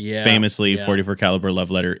like, you know, famously 44 caliber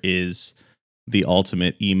love letter is the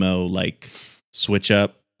ultimate emo, like switch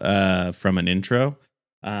up from an intro.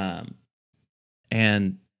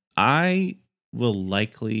 And I will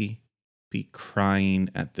likely be crying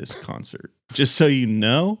at this concert. Just so you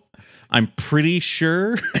know, I'm pretty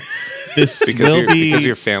sure this because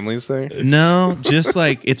your family's there. No, just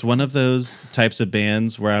like it's one of those types of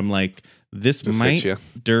bands where I'm like, this just might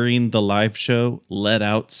during the live show let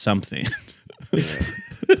out something.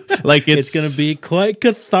 Like it's gonna be quite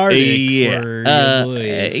cathartic. For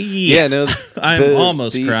I'm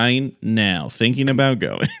almost crying now thinking about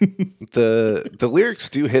going. The lyrics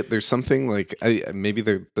do hit. There's something like maybe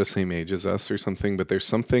they're the same age as us or something, but there's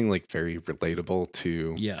something like very relatable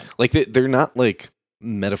to like they're not like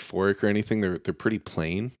metaphoric or anything. They're pretty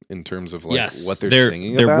plain in terms of like what they're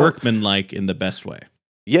singing about. They're workmanlike in the best way.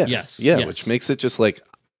 Yes, which makes it just like,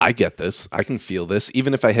 I get this. I can feel this,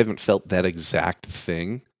 even if I haven't felt that exact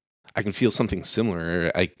thing. I can feel something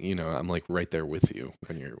similar. I'm like right there with you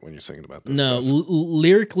when you're singing about this. No,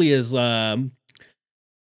 lyrically is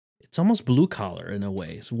it's almost blue collar in a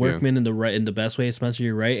way. It's workman in the best way, especially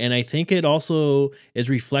right. And I think it also is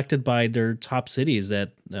reflected by their top cities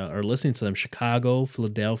that are listening to them: Chicago,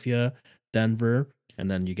 Philadelphia, Denver, and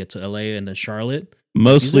then you get to LA and then Charlotte.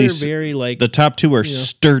 Mostly very like the top two are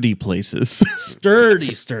sturdy places.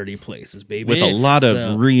 sturdy places, baby. With a lot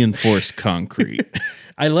of reinforced concrete.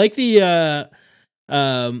 I like the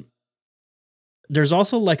there's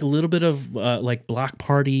also like a little bit of like block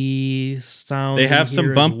party sound. They have some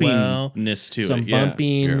bumpiness to some it.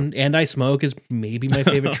 bumping. And I Smoke is maybe my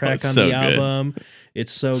favorite track on the album.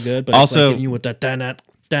 It's so good. But also, it's like you with that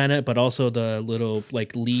but also the little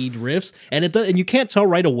like lead riffs. And and you can't tell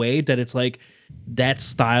right away that it's like that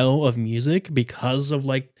style of music because of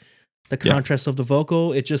like the contrast of the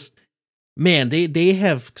vocal. It just, man, they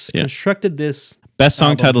have constructed this best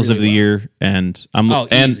song titles of the year, and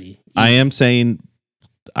easy. I am saying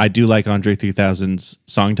I do like Andre 3000's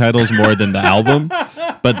song titles more than the album,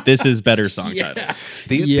 but this is better song titles.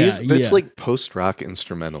 That's like post-rock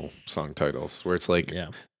instrumental song titles where it's like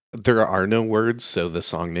there are no words, so the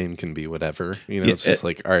song name can be whatever. You know, it's just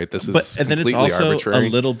like, all right, this is and then it's also arbitrary. A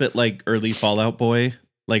little bit like early Fall Out Boy,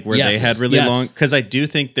 like where they had really long, because I do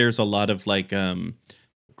think there's a lot of like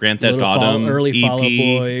Grant That Bottom early EP, Fall Out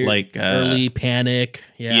Boy, like early Panic.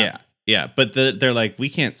 Yeah, but they're like, we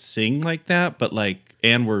can't sing like that, but like,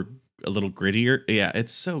 and we're a little grittier. Yeah,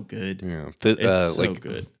 it's so good. Yeah, it's so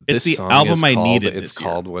good. It's the album I needed. It's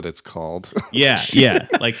called what it's called. Yeah.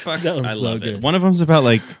 Like fuck, I love it. One of them's about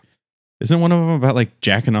like, isn't one of them about like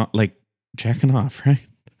jacking off, right?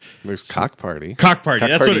 There's Cock Party. Cock Party.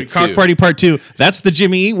 That's what Cock Party Part 2. That's the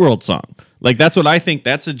Jimmy Eat World song. Like that's what I think.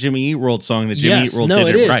 That's a Jimmy Eat World song that Jimmy Eat World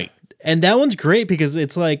did it right. And that one's great because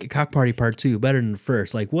it's like Cock Party Part 2, better than the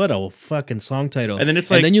first. Like, what a fucking song title. And then it's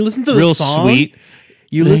like, and then you listen to real the song. Sweet.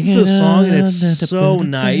 You listen to the song and it's so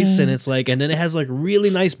nice. And it's like, and then it has like really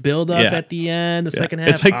nice build up at the end, the second half.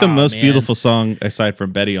 It's like the most beautiful song aside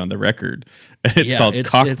from Betty on the record. And it's called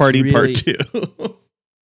Cock Party Part 2.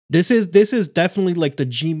 This is definitely like the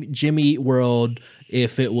Jimmy Eat World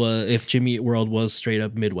if Jimmy Eat World was straight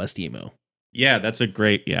up Midwest emo. Yeah, that's a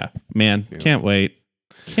great, man. Can't wait.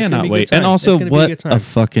 Cannot wait. And also, what a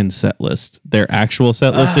fucking set list. Their actual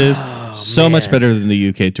set list is so much better than the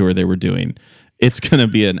UK tour they were doing. It's going to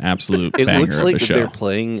be an absolute banger. It looks like they're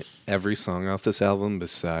playing every song off this album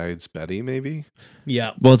besides Betty, maybe?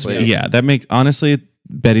 Yeah. Well, that makes, honestly,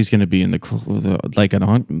 Betty's going to be in the, like,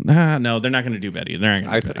 no, they're not going to do Betty. They're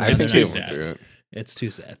not going to I think they won't do it. It's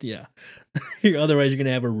too sad, yeah. Otherwise, you're going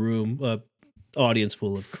to have a room, audience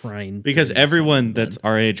full of crying, because everyone that's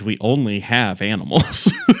our age, we only have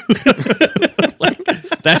animals. Like,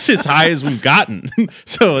 that's as high as we've gotten.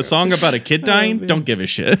 So a song about a kid dying, don't give a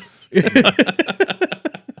shit.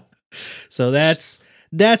 So that's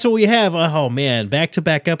what we have. Oh man,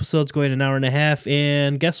 back-to-back episodes going an hour and a half.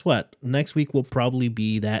 And guess what? Next week will probably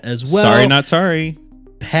be that as well. Sorry, not sorry.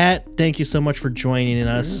 Pat, thank you so much for joining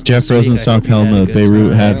us. Jeff Rosenstock Helmut,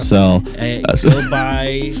 Beirut Had Cell. Go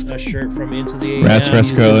buy a shirt from Into the AM. Ras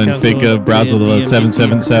Fresco and Fika Brazil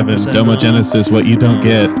 777. Domo Genesis, what you don't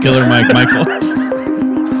get. Killer Mike Michael.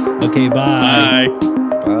 Okay, bye.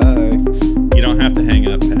 Bye. You don't have to hang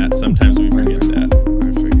up, Pat. Sometimes we forget that.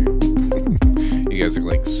 I figured. You guys are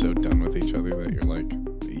like so done with each other that you're like,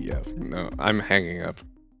 yeah, no, I'm hanging up.